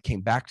students, the more I came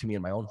back to me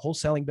in my own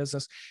wholesaling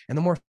business, and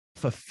the more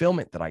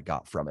fulfillment that I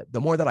got from it, the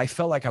more that I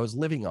felt like I was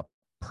living a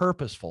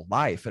purposeful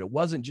life. And it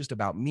wasn't just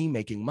about me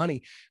making money.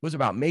 It was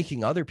about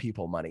making other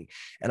people money.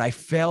 And I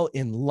fell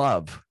in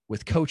love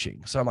with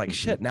coaching. So I'm like,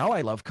 shit, now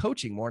I love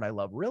coaching more and I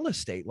love real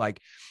estate.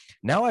 Like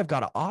now I've got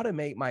to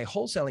automate my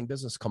wholesaling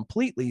business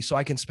completely so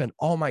I can spend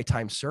all my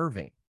time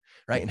serving,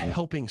 right, and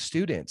helping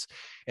students.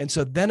 And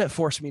so then it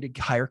forced me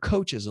to hire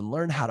coaches and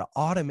learn how to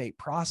automate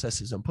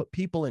processes and put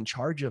people in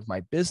charge of my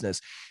business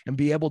and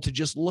be able to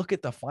just look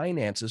at the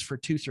finances for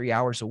 2-3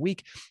 hours a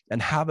week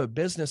and have a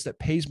business that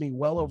pays me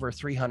well over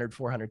 $300,000,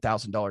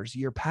 $400,000 a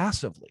year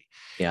passively.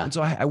 Yeah. And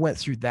so I went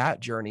through that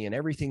journey and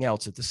everything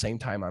else at the same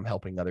time. I'm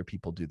helping other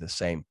people do the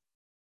same.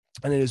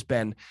 And it has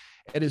been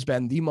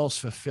the most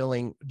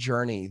fulfilling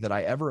journey that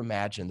I ever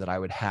imagined that I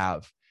would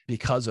have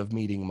because of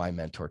meeting my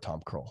mentor,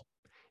 Tom Kroll.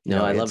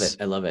 I love it.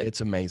 I love it.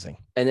 It's amazing.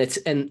 And it's,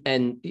 and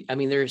I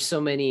mean, there are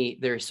so many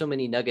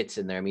nuggets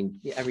in there. I mean,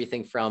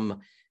 everything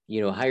from,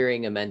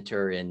 hiring a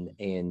mentor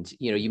and,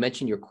 you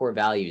mentioned your core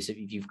values.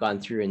 If you've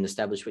gone through and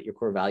established what your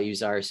core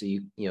values are, so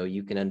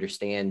you can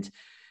understand,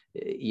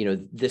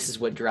 this is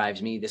what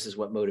drives me, this is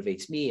what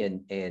motivates me.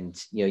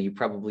 And, you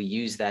probably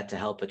use that to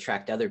help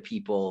attract other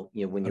people,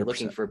 when you're 100%.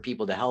 Looking for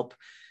people to help,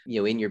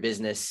 in your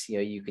business,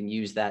 you can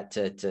use that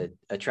to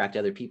attract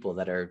other people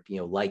that are,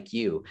 like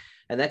you.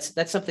 And that's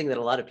something that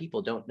a lot of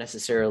people don't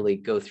necessarily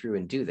go through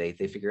and do. They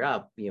figure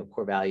out,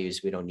 core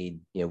values, we don't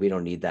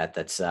need that.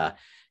 That's,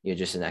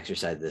 just an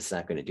exercise that's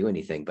not going to do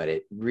anything, but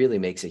it really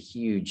makes a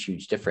huge,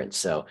 huge difference.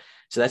 So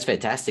that's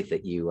fantastic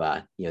that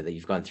that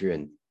you've gone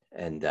through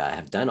and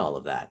have done all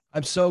of that.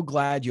 I'm so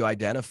glad you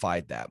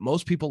identified that.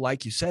 Most people,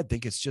 like you said,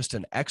 think it's just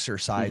an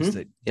exercise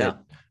that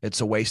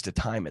it's a waste of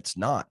time. It's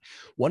not.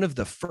 One of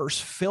the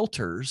first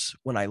filters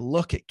when I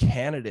look at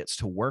candidates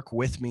to work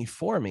with me,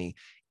 for me,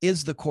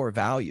 is the core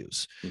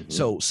values.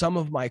 So some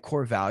of my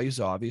core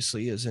values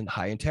obviously is in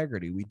high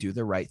integrity. We do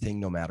the right thing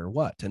no matter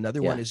what.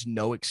 Another one is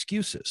no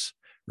excuses,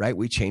 right?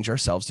 We change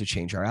ourselves to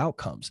change our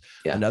outcomes.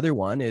 Another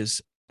one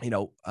is,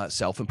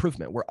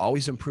 self-improvement. We're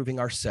always improving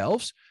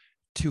ourselves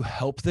to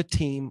help the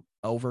team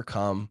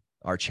overcome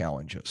our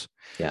challenges.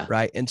 Yeah.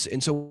 Right. And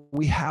so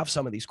we have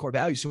some of these core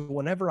values. So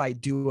whenever I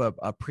do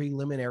a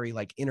preliminary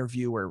like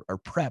interview or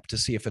prep to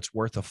see if it's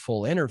worth a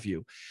full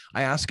interview,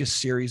 I ask a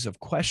series of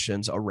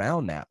questions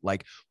around that.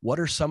 Like, what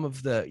are some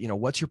of the,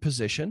 what's your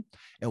position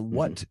and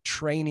what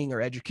training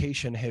or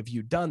education have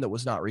you done that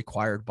was not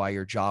required by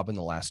your job in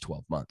the last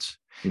 12 months?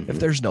 If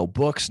there's no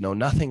books, no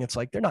nothing, it's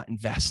like they're not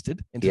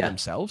invested into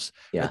themselves.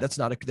 Yeah. Right? That's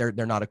not they're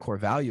not a core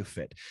value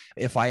fit.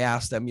 If I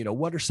ask them,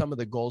 what are some of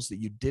the goals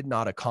that you did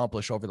not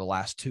accomplish over the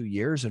last 2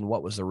 years and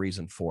what was the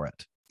reason for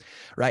it?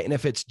 Right. And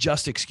if it's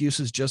just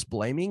excuses, just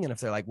blaming, and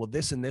if they're like, well,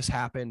 this and this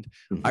happened,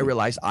 I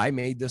realized I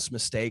made this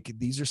mistake.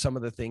 These are some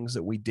of the things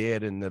that we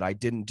did and that I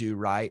didn't do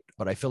right.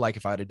 But I feel like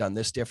if I had done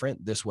this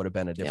different, this would have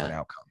been a different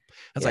outcome.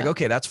 It's like,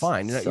 okay, that's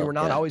fine. You were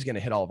not always going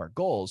to hit all of our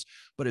goals,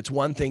 but it's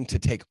one thing to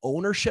take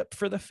ownership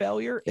for the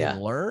failure and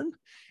learn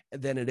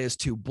than it is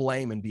to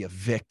blame and be a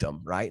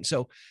victim. Right.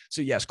 So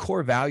yes,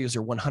 core values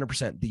are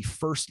 100% the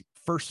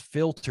first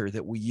filter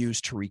that we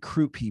use to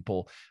recruit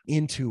people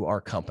into our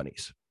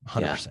companies.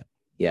 100%.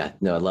 Yeah,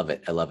 no, I love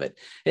it. I love it.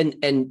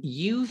 And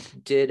you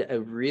did a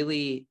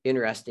really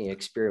interesting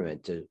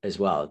experiment as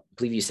well. I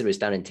believe you said it was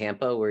down in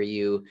Tampa where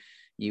you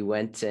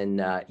went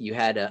and you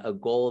had a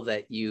goal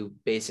that you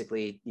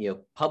basically,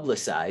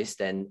 publicized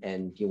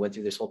and you went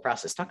through this whole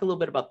process. Talk a little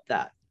bit about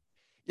that.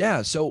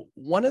 Yeah. So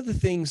one of the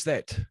things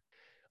that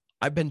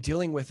I've been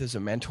dealing with as a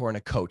mentor and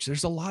a coach,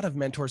 there's a lot of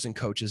mentors and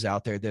coaches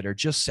out there that are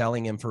just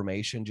selling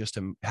information just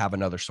to have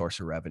another source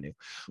of revenue,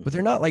 but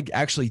they're not like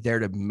actually there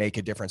to make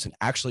a difference and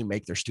actually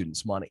make their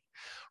students money.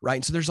 Right.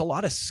 And so there's a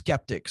lot of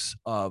skeptics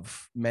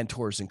of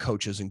mentors and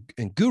coaches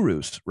and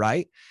gurus.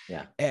 Right.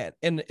 Yeah.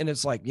 And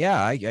it's like,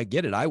 yeah, I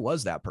get it. I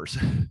was that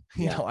person.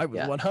 I was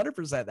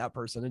 100% that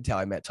person until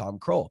I met Tom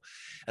Kroll.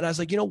 And I was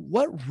like,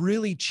 what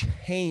really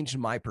changed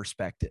my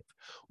perspective?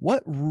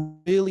 What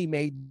really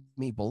made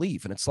me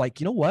believe? And it's like,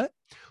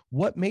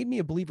 what made me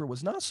a believer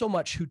was not so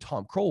much who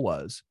Tom Kroll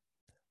was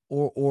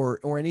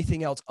or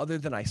anything else other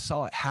than I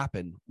saw it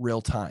happen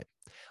real time.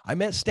 I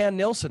met Stan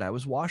Nilsson. I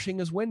was washing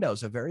his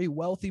windows, a very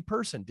wealthy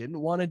person, didn't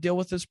want to deal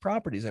with his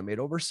properties. I made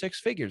over 6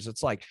 figures.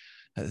 It's like,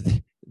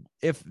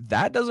 if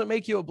that doesn't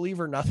make you a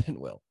believer, nothing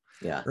will.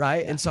 Yeah.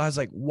 Right. Yeah. And so I was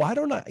like, why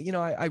don't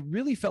I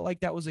really felt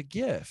like that was a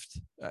gift.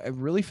 I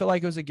really felt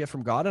like it was a gift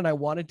from God. And I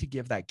wanted to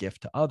give that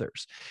gift to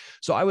others.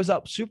 So I was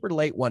up super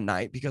late one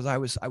night because I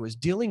was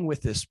dealing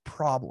with this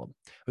problem.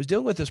 I was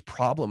dealing with this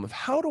problem of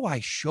how do I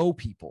show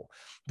people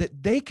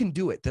that they can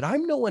do it, that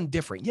I'm no one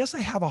different. Yes, I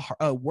have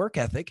a work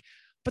ethic,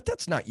 but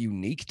that's not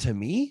unique to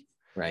me.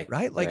 Right.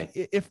 Right. Like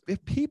if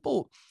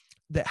people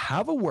that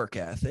have a work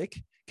ethic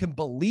can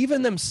believe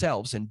in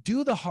themselves and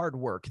do the hard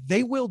work,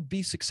 they will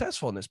be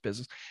successful in this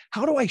business.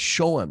 How do I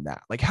show them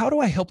that? Like, how do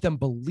I help them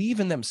believe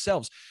in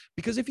themselves?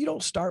 Because if you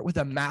don't start with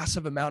a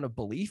massive amount of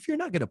belief, you're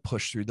not going to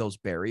push through those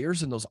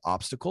barriers and those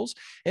obstacles.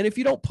 And if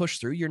you don't push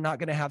through, you're not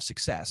going to have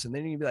success. And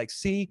then you'll be like,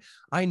 see,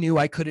 I knew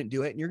I couldn't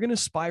do it. And you're going to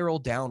spiral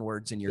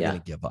downwards and you're going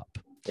to give up.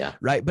 Yeah.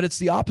 Right. But it's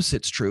the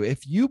opposite's true.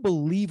 If you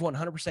believe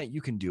 100% you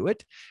can do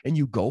it and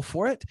you go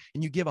for it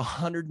and you give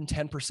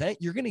 110%,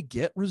 you're going to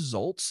get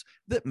results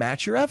that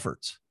match your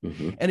efforts.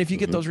 And if you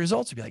get those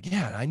results, you'll be like,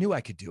 yeah, I knew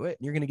I could do it.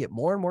 And you're going to get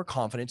more and more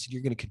confidence and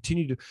you're going to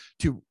continue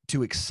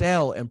to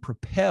excel and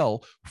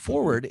propel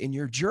forward in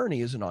your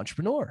journey as an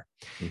entrepreneur.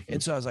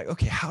 And so I was like,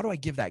 okay, how do I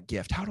give that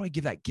gift? How do I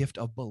give that gift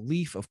of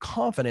belief, of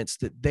confidence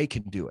that they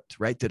can do it,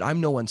 right? That I'm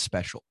no one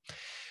special.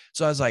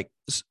 So I was like,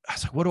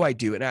 what do I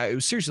do? And it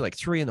was seriously like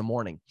 3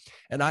 a.m.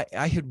 And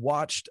I had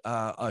watched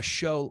a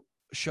show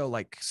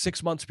like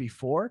 6 months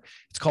before.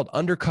 It's called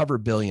Undercover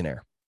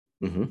Billionaire.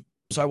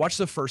 So I watched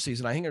the first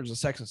season. I think there's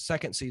a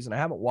second season. I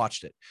haven't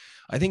watched it.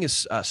 I think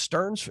it's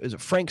Stearns. Is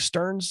it Frank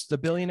Stearns, the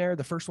billionaire,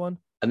 the first one?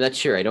 I'm not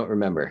sure. I don't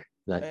remember.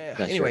 Not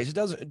anyways, sure. It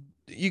doesn't.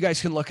 You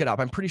guys can look it up.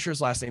 I'm pretty sure his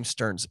last name's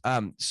Stearns.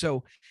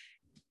 So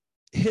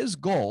his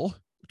goal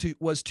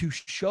was to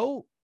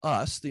show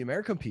us, the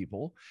American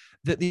people,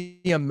 that the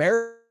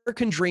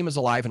American dream is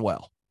alive and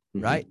well,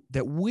 right?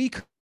 That we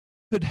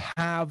could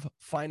have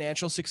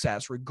financial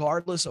success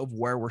regardless of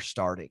where we're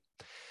starting.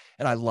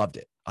 And I loved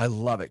it. I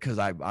love it because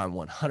I'm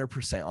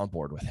 100% on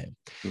board with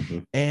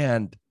him.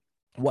 And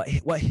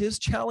what his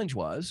challenge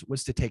was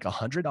to take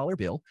 $100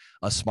 bill,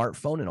 a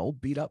smartphone, an old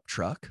beat up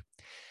truck,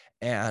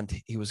 and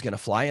he was going to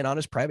fly in on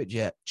his private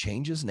jet,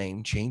 change his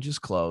name, change his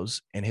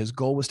clothes. And his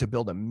goal was to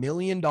build $1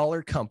 million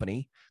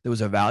company that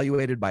was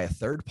evaluated by a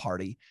third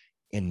party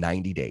in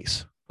 90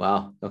 days.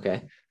 Wow.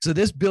 Okay. So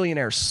this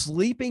billionaire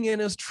sleeping in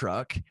his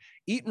truck,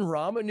 eating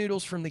ramen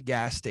noodles from the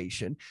gas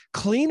station,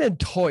 cleaning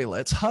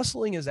toilets,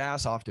 hustling his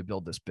ass off to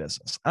build this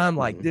business. I'm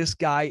like, this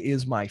guy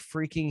is my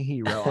freaking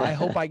hero. I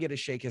hope I get to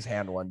shake his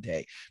hand one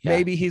day. Yeah.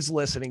 Maybe he's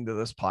listening to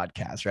this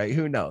podcast, right?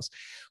 Who knows?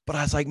 But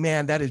I was like,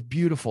 man, that is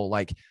beautiful.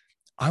 Like,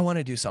 I want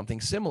to do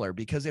something similar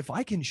because if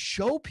I can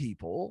show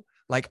people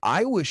like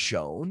I was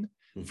shown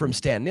from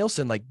Stan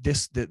Nielsen, like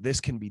this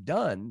can be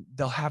done,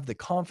 they'll have the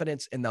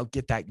confidence and they'll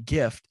get that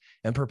gift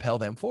and propel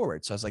them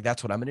forward. So I was like,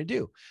 that's what I'm going to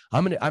do.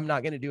 I'm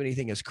not going to do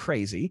anything as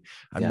crazy.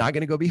 I'm not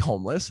going to go be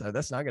homeless.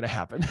 That's not going to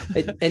happen.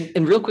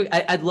 and real quick,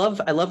 I love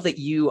that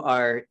you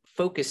are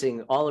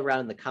focusing all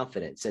around the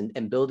confidence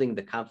and building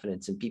the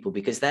confidence in people,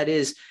 because that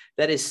is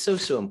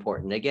so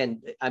important.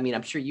 Again, I mean,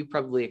 I'm sure you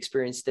probably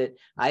experienced it.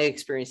 I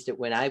experienced it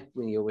when I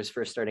was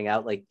first starting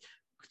out, like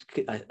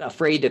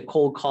afraid to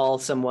cold call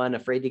someone,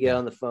 afraid to get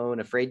on the phone,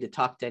 afraid to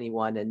talk to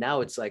anyone. And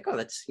now it's like, oh,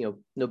 that's,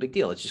 no big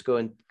deal. Let's just go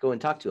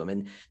and talk to them.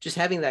 And just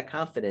having that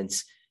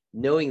confidence,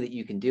 knowing that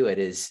you can do it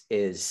is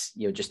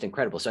just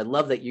incredible. So I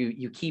love that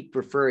you keep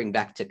referring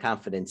back to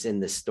confidence in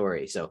this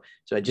story. So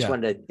I just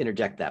wanted to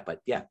interject that, but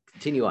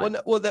continue on.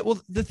 Well,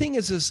 the thing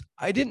is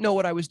I didn't know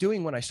what I was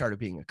doing when I started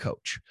being a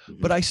coach,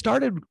 but I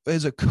started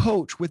as a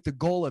coach with the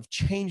goal of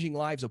changing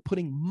lives, of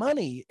putting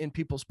money in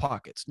people's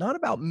pockets, not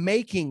about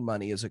making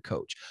money as a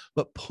coach,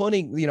 but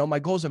putting, my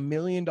goal is $1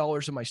 million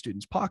in my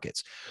students'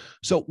 pockets.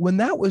 So when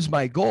that was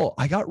my goal,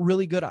 I got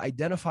really good at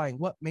identifying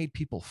what made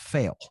people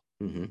fail.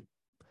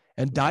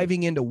 And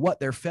diving into what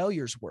their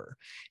failures were.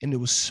 And it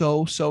was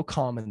so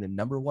common. The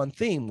number one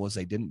theme was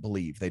they didn't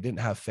believe, they didn't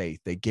have faith,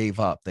 they gave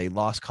up, they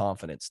lost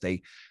confidence,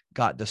 they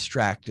got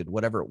distracted,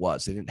 whatever it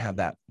was. They didn't have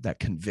that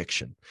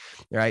conviction.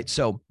 Right.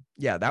 So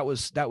that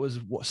was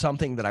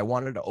something that I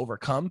wanted to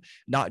overcome,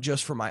 not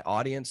just for my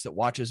audience that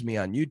watches me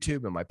on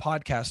YouTube and my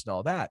podcast and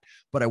all that,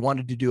 but I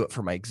wanted to do it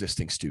for my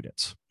existing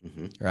students.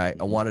 Right.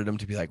 I wanted them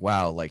to be like,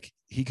 wow, like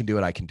he can do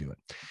it, I can do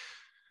it.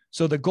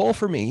 So the goal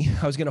for me,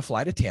 I was going to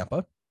fly to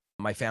Tampa.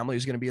 My family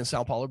was going to be in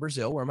Sao Paulo,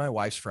 Brazil, where my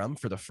wife's from,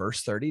 for the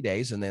first 30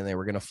 days. And then they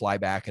were going to fly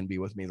back and be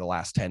with me the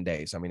last 10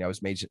 days. I mean, I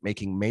was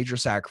making major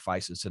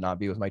sacrifices to not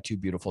be with my two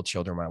beautiful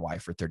children, my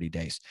wife, for 30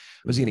 days.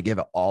 I was going to give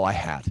it all I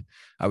had.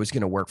 I was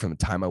going to work from the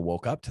time I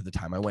woke up to the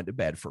time I went to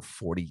bed for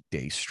 40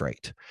 days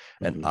straight.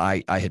 And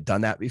I had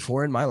done that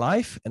before in my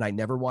life, and I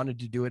never wanted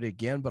to do it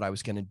again, but I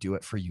was going to do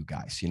it for you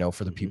guys,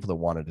 for the people that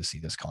wanted to see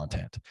this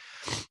content,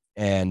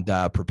 and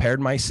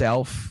prepared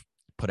myself,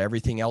 put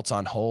everything else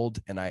on hold.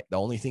 And the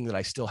only thing that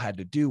I still had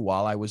to do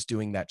while I was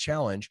doing that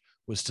challenge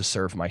was to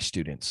serve my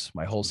students.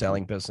 My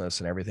wholesaling business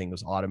and everything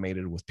was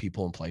automated with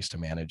people in place to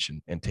manage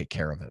and take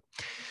care of it.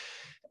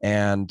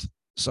 And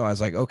so I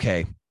was like,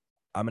 okay,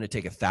 I'm going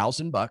to take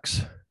 $1,000.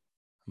 I'm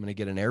going to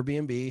get an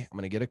Airbnb. I'm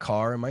going to get a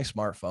car and my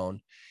smartphone.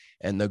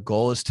 And the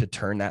goal is to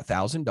turn that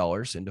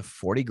 $1,000 into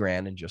 40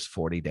 grand in just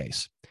 40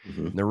 days.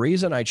 And the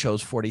reason I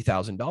chose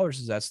 $40,000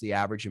 is that's the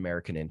average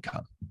American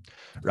income,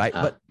 right?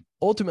 But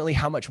ultimately,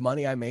 how much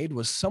money I made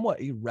was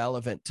somewhat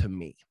irrelevant to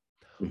me.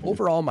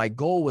 Overall, my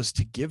goal was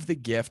to give the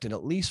gift and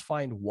at least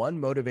find one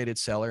motivated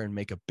seller and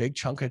make a big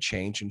chunk of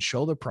change and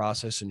show the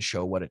process and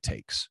show what it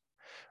takes.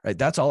 Right?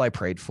 That's all I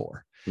prayed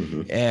for.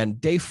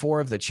 And day 4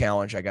 of the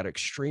challenge, I got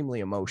extremely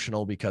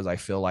emotional because I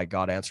feel like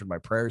God answered my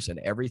prayers and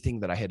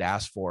everything that I had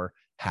asked for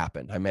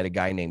happened. I met a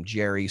guy named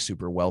Jerry,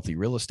 super wealthy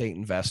real estate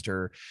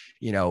investor,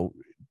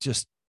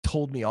 just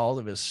told me all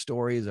of his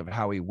stories of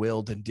how he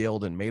willed and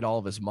dealed and made all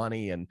of his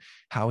money and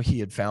how he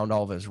had found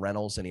all of his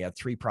rentals, and he had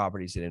 3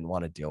 properties he didn't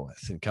want to deal with,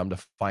 and come to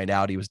find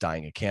out he was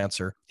dying of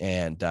cancer,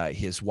 and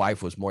his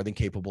wife was more than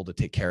capable to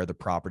take care of the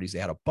properties. They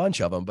had a bunch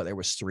of them, but there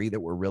was 3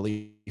 that were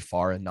really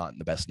far and not in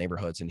the best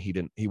neighborhoods, and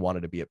he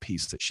wanted to be at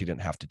peace that she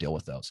didn't have to deal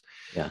with those.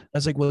 I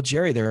was like, well,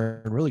 Jerry,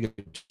 they're in really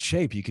good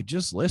shape. You could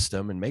just list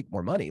them and make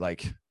more money.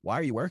 Like, why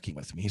are you working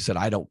with me? He said,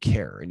 I don't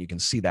care. And you can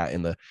see that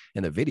in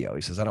the video.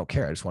 He says, I don't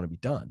care. I just want to be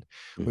done.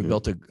 We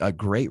built a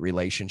great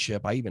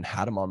relationship. I even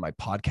had him on my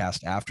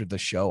podcast after the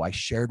show. I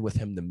shared with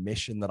him the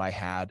mission that I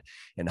had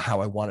and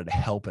how I wanted to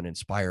help and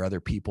inspire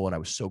other people. And I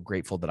was so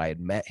grateful that I had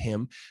met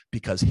him,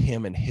 because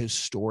him and his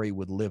story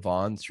would live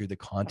on through the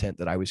content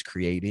that I was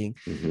creating.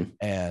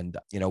 And,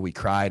 we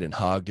cried and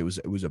hugged. It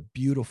was a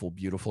beautiful,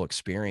 beautiful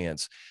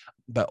experience.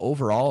 But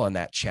overall on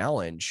that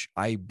challenge,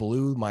 I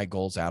blew my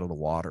goals out of the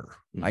water.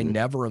 I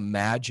never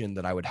imagined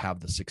that I would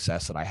have the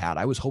success that I had.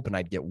 I was hoping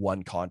I'd get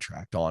 1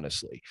 contract,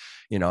 honestly,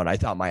 and I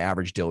thought my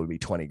average deal would be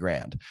 20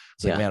 grand.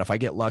 It's like, man, if I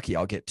get lucky,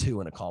 I'll get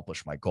 2 and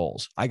accomplish my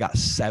goals. I got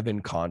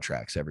 7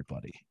 contracts,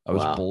 everybody. I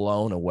was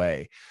blown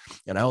away.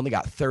 And I only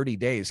got 30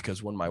 days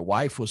because when my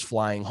wife was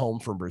flying home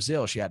from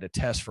Brazil, she had to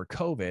test for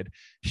COVID.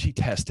 She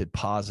tested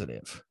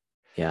positive.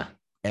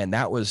 And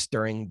that was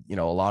during,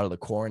 a lot of the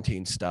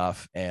quarantine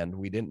stuff. And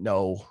we didn't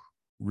know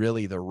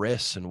really the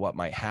risks and what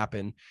might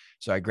happen.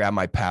 So I grabbed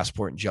my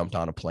passport and jumped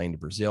on a plane to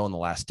Brazil. In the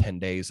last 10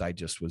 days, I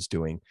just was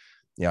doing,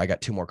 I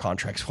got 2 more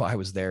contracts while I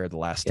was there the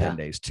last 10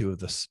 days, 2 of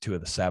the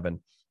 7.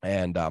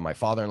 And my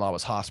father-in-law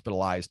was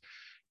hospitalized.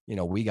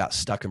 We got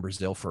stuck in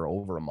Brazil for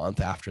over a month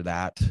after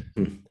that,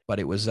 but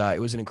it was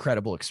an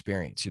incredible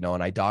experience, and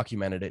I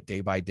documented it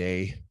day by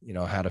day.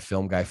 Had a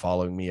film guy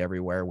following me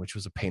everywhere, which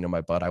was a pain in my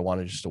butt. I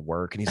wanted just to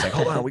work, and he's like,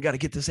 hold on, we got to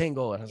get this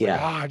angle. And I was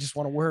like, I just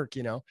want to work,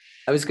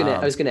 I was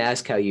gonna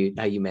ask how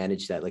you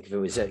manage that. Like if it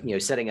was,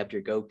 setting up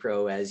your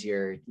GoPro as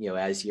you're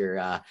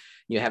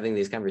having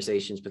these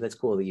conversations, but that's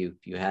cool that you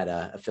had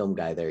a film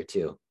guy there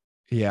too.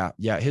 Yeah.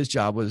 Yeah. His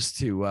job was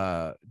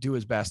to do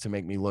his best to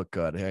make me look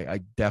good.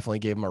 I definitely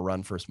gave him a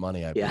run for his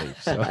money, I believe.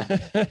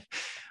 So,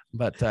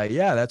 but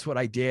yeah, that's what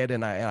I did.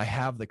 And I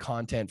have the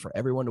content for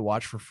everyone to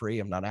watch for free.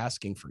 I'm not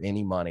asking for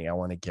any money. I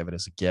want to give it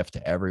as a gift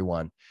to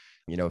everyone.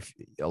 If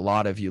a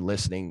lot of you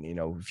listening,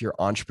 if you're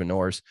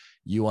entrepreneurs,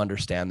 you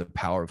understand the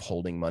power of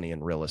holding money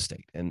in real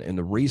estate. And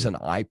the reason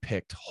I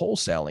picked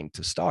wholesaling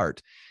to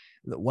start,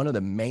 one of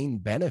the main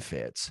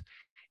benefits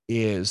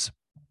is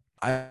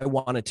I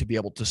wanted to be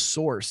able to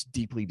source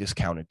deeply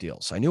discounted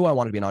deals. I knew I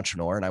wanted to be an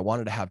entrepreneur and I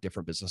wanted to have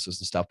different businesses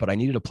and stuff, but I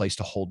needed a place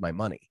to hold my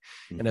money.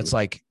 And it's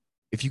like,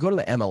 if you go to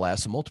the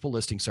MLS, multiple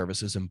listing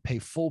services, and pay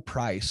full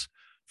price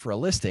for a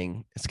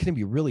listing, it's going to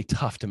be really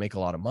tough to make a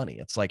lot of money.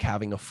 It's like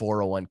having a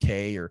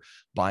 401k or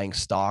buying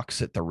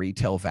stocks at the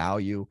retail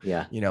value.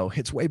 Yeah.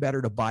 It's way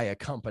better to buy a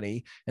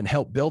company and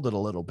help build it a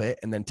little bit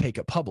and then take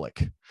it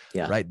public.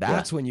 Yeah. Right.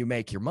 That's when you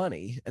make your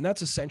money. And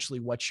that's essentially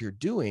what you're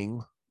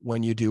doing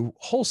when you do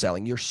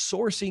wholesaling. You're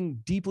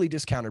sourcing deeply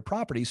discounted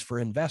properties for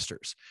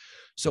investors.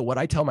 So what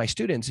I tell my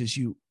students is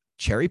you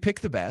cherry pick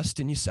the best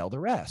and you sell the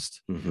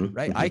rest,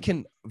 right? I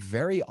can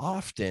very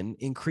often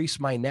increase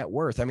my net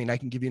worth. I mean, I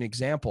can give you an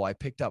example. I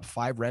picked up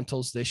 5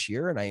 rentals this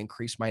year and I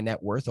increased my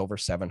net worth over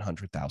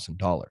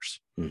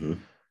 $700,000,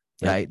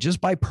 right? Just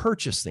by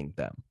purchasing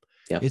them.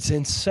 Yep. It's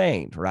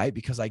insane, right?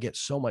 Because I get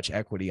so much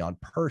equity on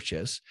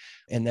purchase.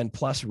 And then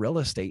plus real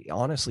estate,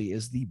 honestly,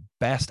 is the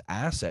best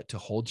asset to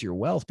hold your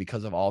wealth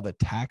because of all the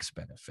tax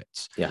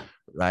benefits. Yeah.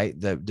 Right.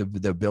 The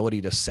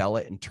ability to sell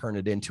it and turn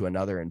it into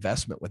another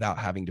investment without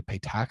having to pay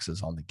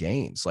taxes on the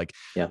gains. Like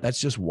that's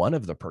just one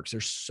of the perks.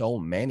 There's so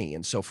many.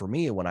 And so for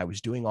me, when I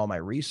was doing all my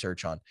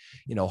research on,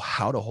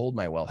 how to hold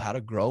my wealth, how to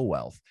grow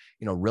wealth,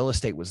 real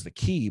estate was the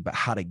key, but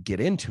how to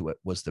get into it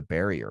was the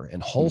barrier.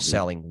 And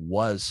wholesaling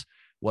was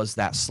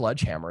that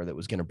sledgehammer that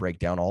was going to break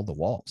down all the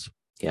walls.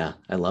 Yeah,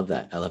 I love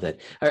that. I love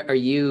that. Do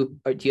you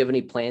have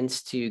any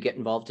plans to get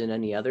involved in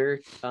any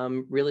other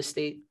real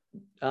estate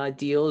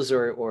deals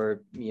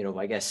or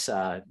I guess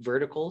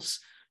verticals,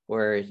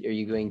 or are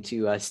you going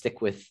to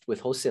stick with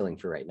wholesaling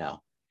for right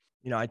now?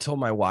 I told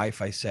my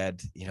wife, I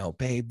said,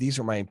 babe, these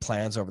are my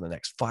plans over the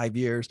next 5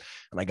 years.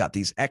 And I got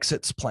these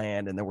exits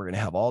planned and then we're going to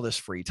have all this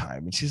free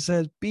time. And she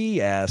says,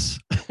 BS,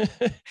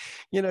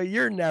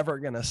 you're never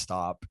going to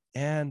stop.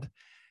 And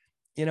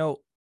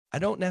I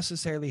don't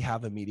necessarily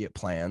have immediate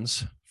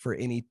plans for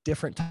any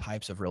different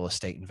types of real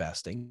estate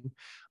investing.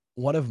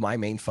 One of my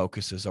main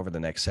focuses over the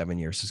next 7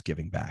 years is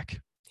giving back.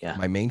 Yeah.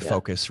 My main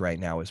focus right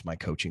now is my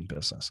coaching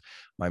business.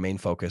 My main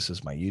focus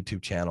is my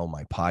YouTube channel,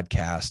 my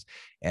podcast,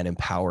 and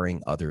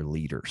empowering other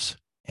leaders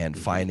and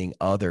finding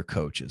other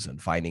coaches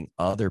and finding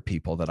other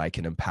people that I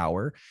can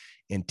empower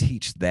and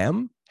teach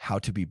them how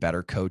to be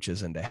better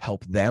coaches and to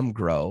help them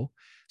grow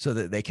so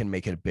that they can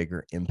make a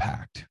bigger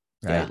impact.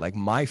 Right. Yeah. Like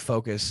my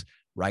focus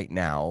right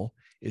now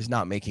is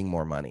not making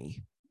more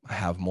money. I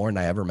have more than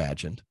I ever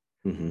imagined.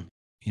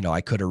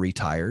 I could have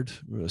retired,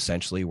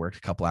 essentially worked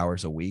a couple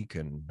hours a week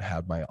and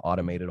had my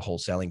automated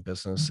wholesaling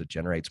business that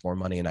generates more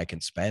money and I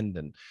can spend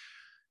and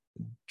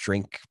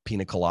drink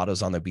pina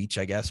coladas on the beach,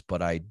 I guess,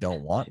 but I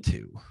don't want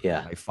to.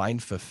 Yeah. I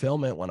find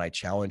fulfillment when I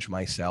challenge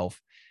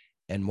myself.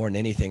 And more than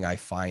anything, I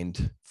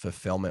find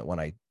fulfillment when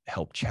I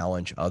help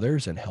challenge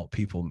others and help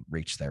people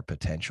reach their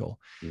potential.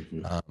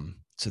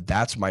 So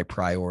that's my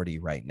priority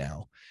right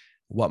now.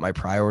 What my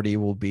priority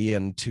will be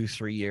in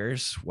 2-3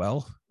 years,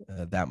 well,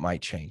 that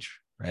might change,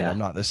 right? I'm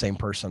not the same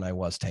person I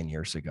was 10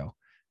 years ago.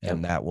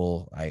 And that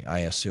will, I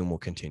assume, will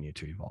continue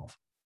to evolve.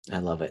 I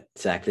love it.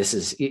 Zach,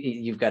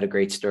 you've got a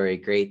great story,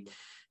 great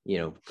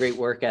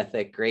work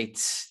ethic,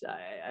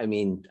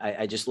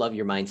 I just love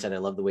your mindset. I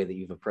love the way that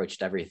you've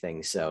approached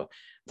everything. So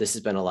this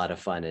has been a lot of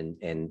fun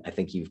and I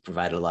think you've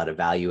provided a lot of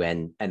value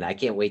and I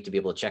can't wait to be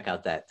able to check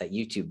out that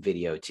YouTube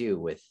video too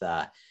with,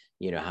 how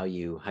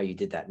you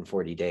did that in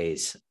 40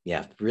 days.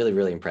 Yeah. Really,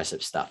 really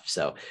impressive stuff.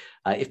 So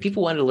if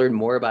people wanted to learn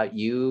more about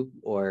you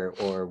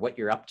or what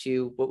you're up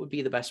to, what would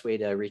be the best way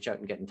to reach out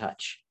and get in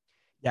touch?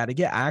 Yeah, to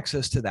get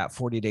access to that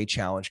 40-day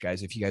challenge,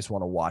 guys, if you guys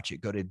want to watch it,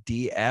 go to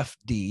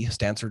DFD,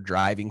 stands for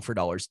Driving for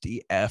Dollars,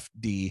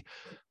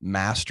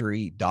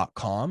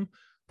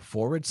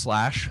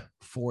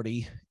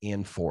 DFDmastery.com/40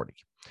 in 40.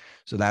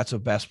 So that's the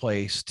best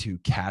place to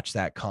catch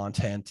that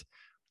content.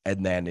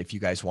 And then if you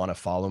guys want to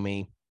follow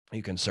me,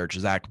 you can search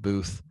Zach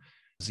Boothe,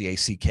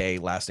 Z-A-C-K,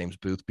 last name's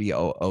Boothe,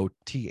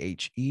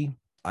 B-O-O-T-H-E.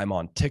 I'm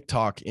on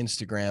TikTok,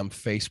 Instagram,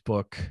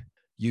 Facebook,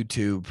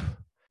 YouTube,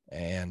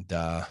 and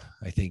I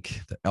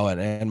think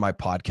and my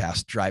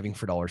podcast, Driving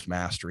for Dollars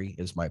Mastery,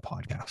 is my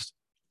podcast.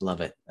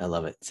 Love it. I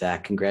love it.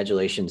 Zach,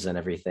 congratulations on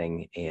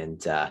everything.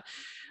 And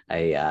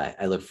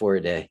I look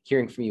forward to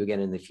hearing from you again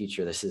in the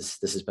future. This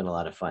has been a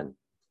lot of fun.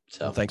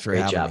 So well, thanks for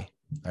having me.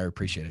 I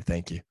appreciate it.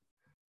 Thank you.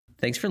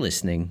 Thanks for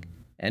listening.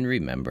 And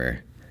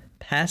remember,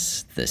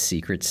 pass the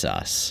secret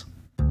sauce.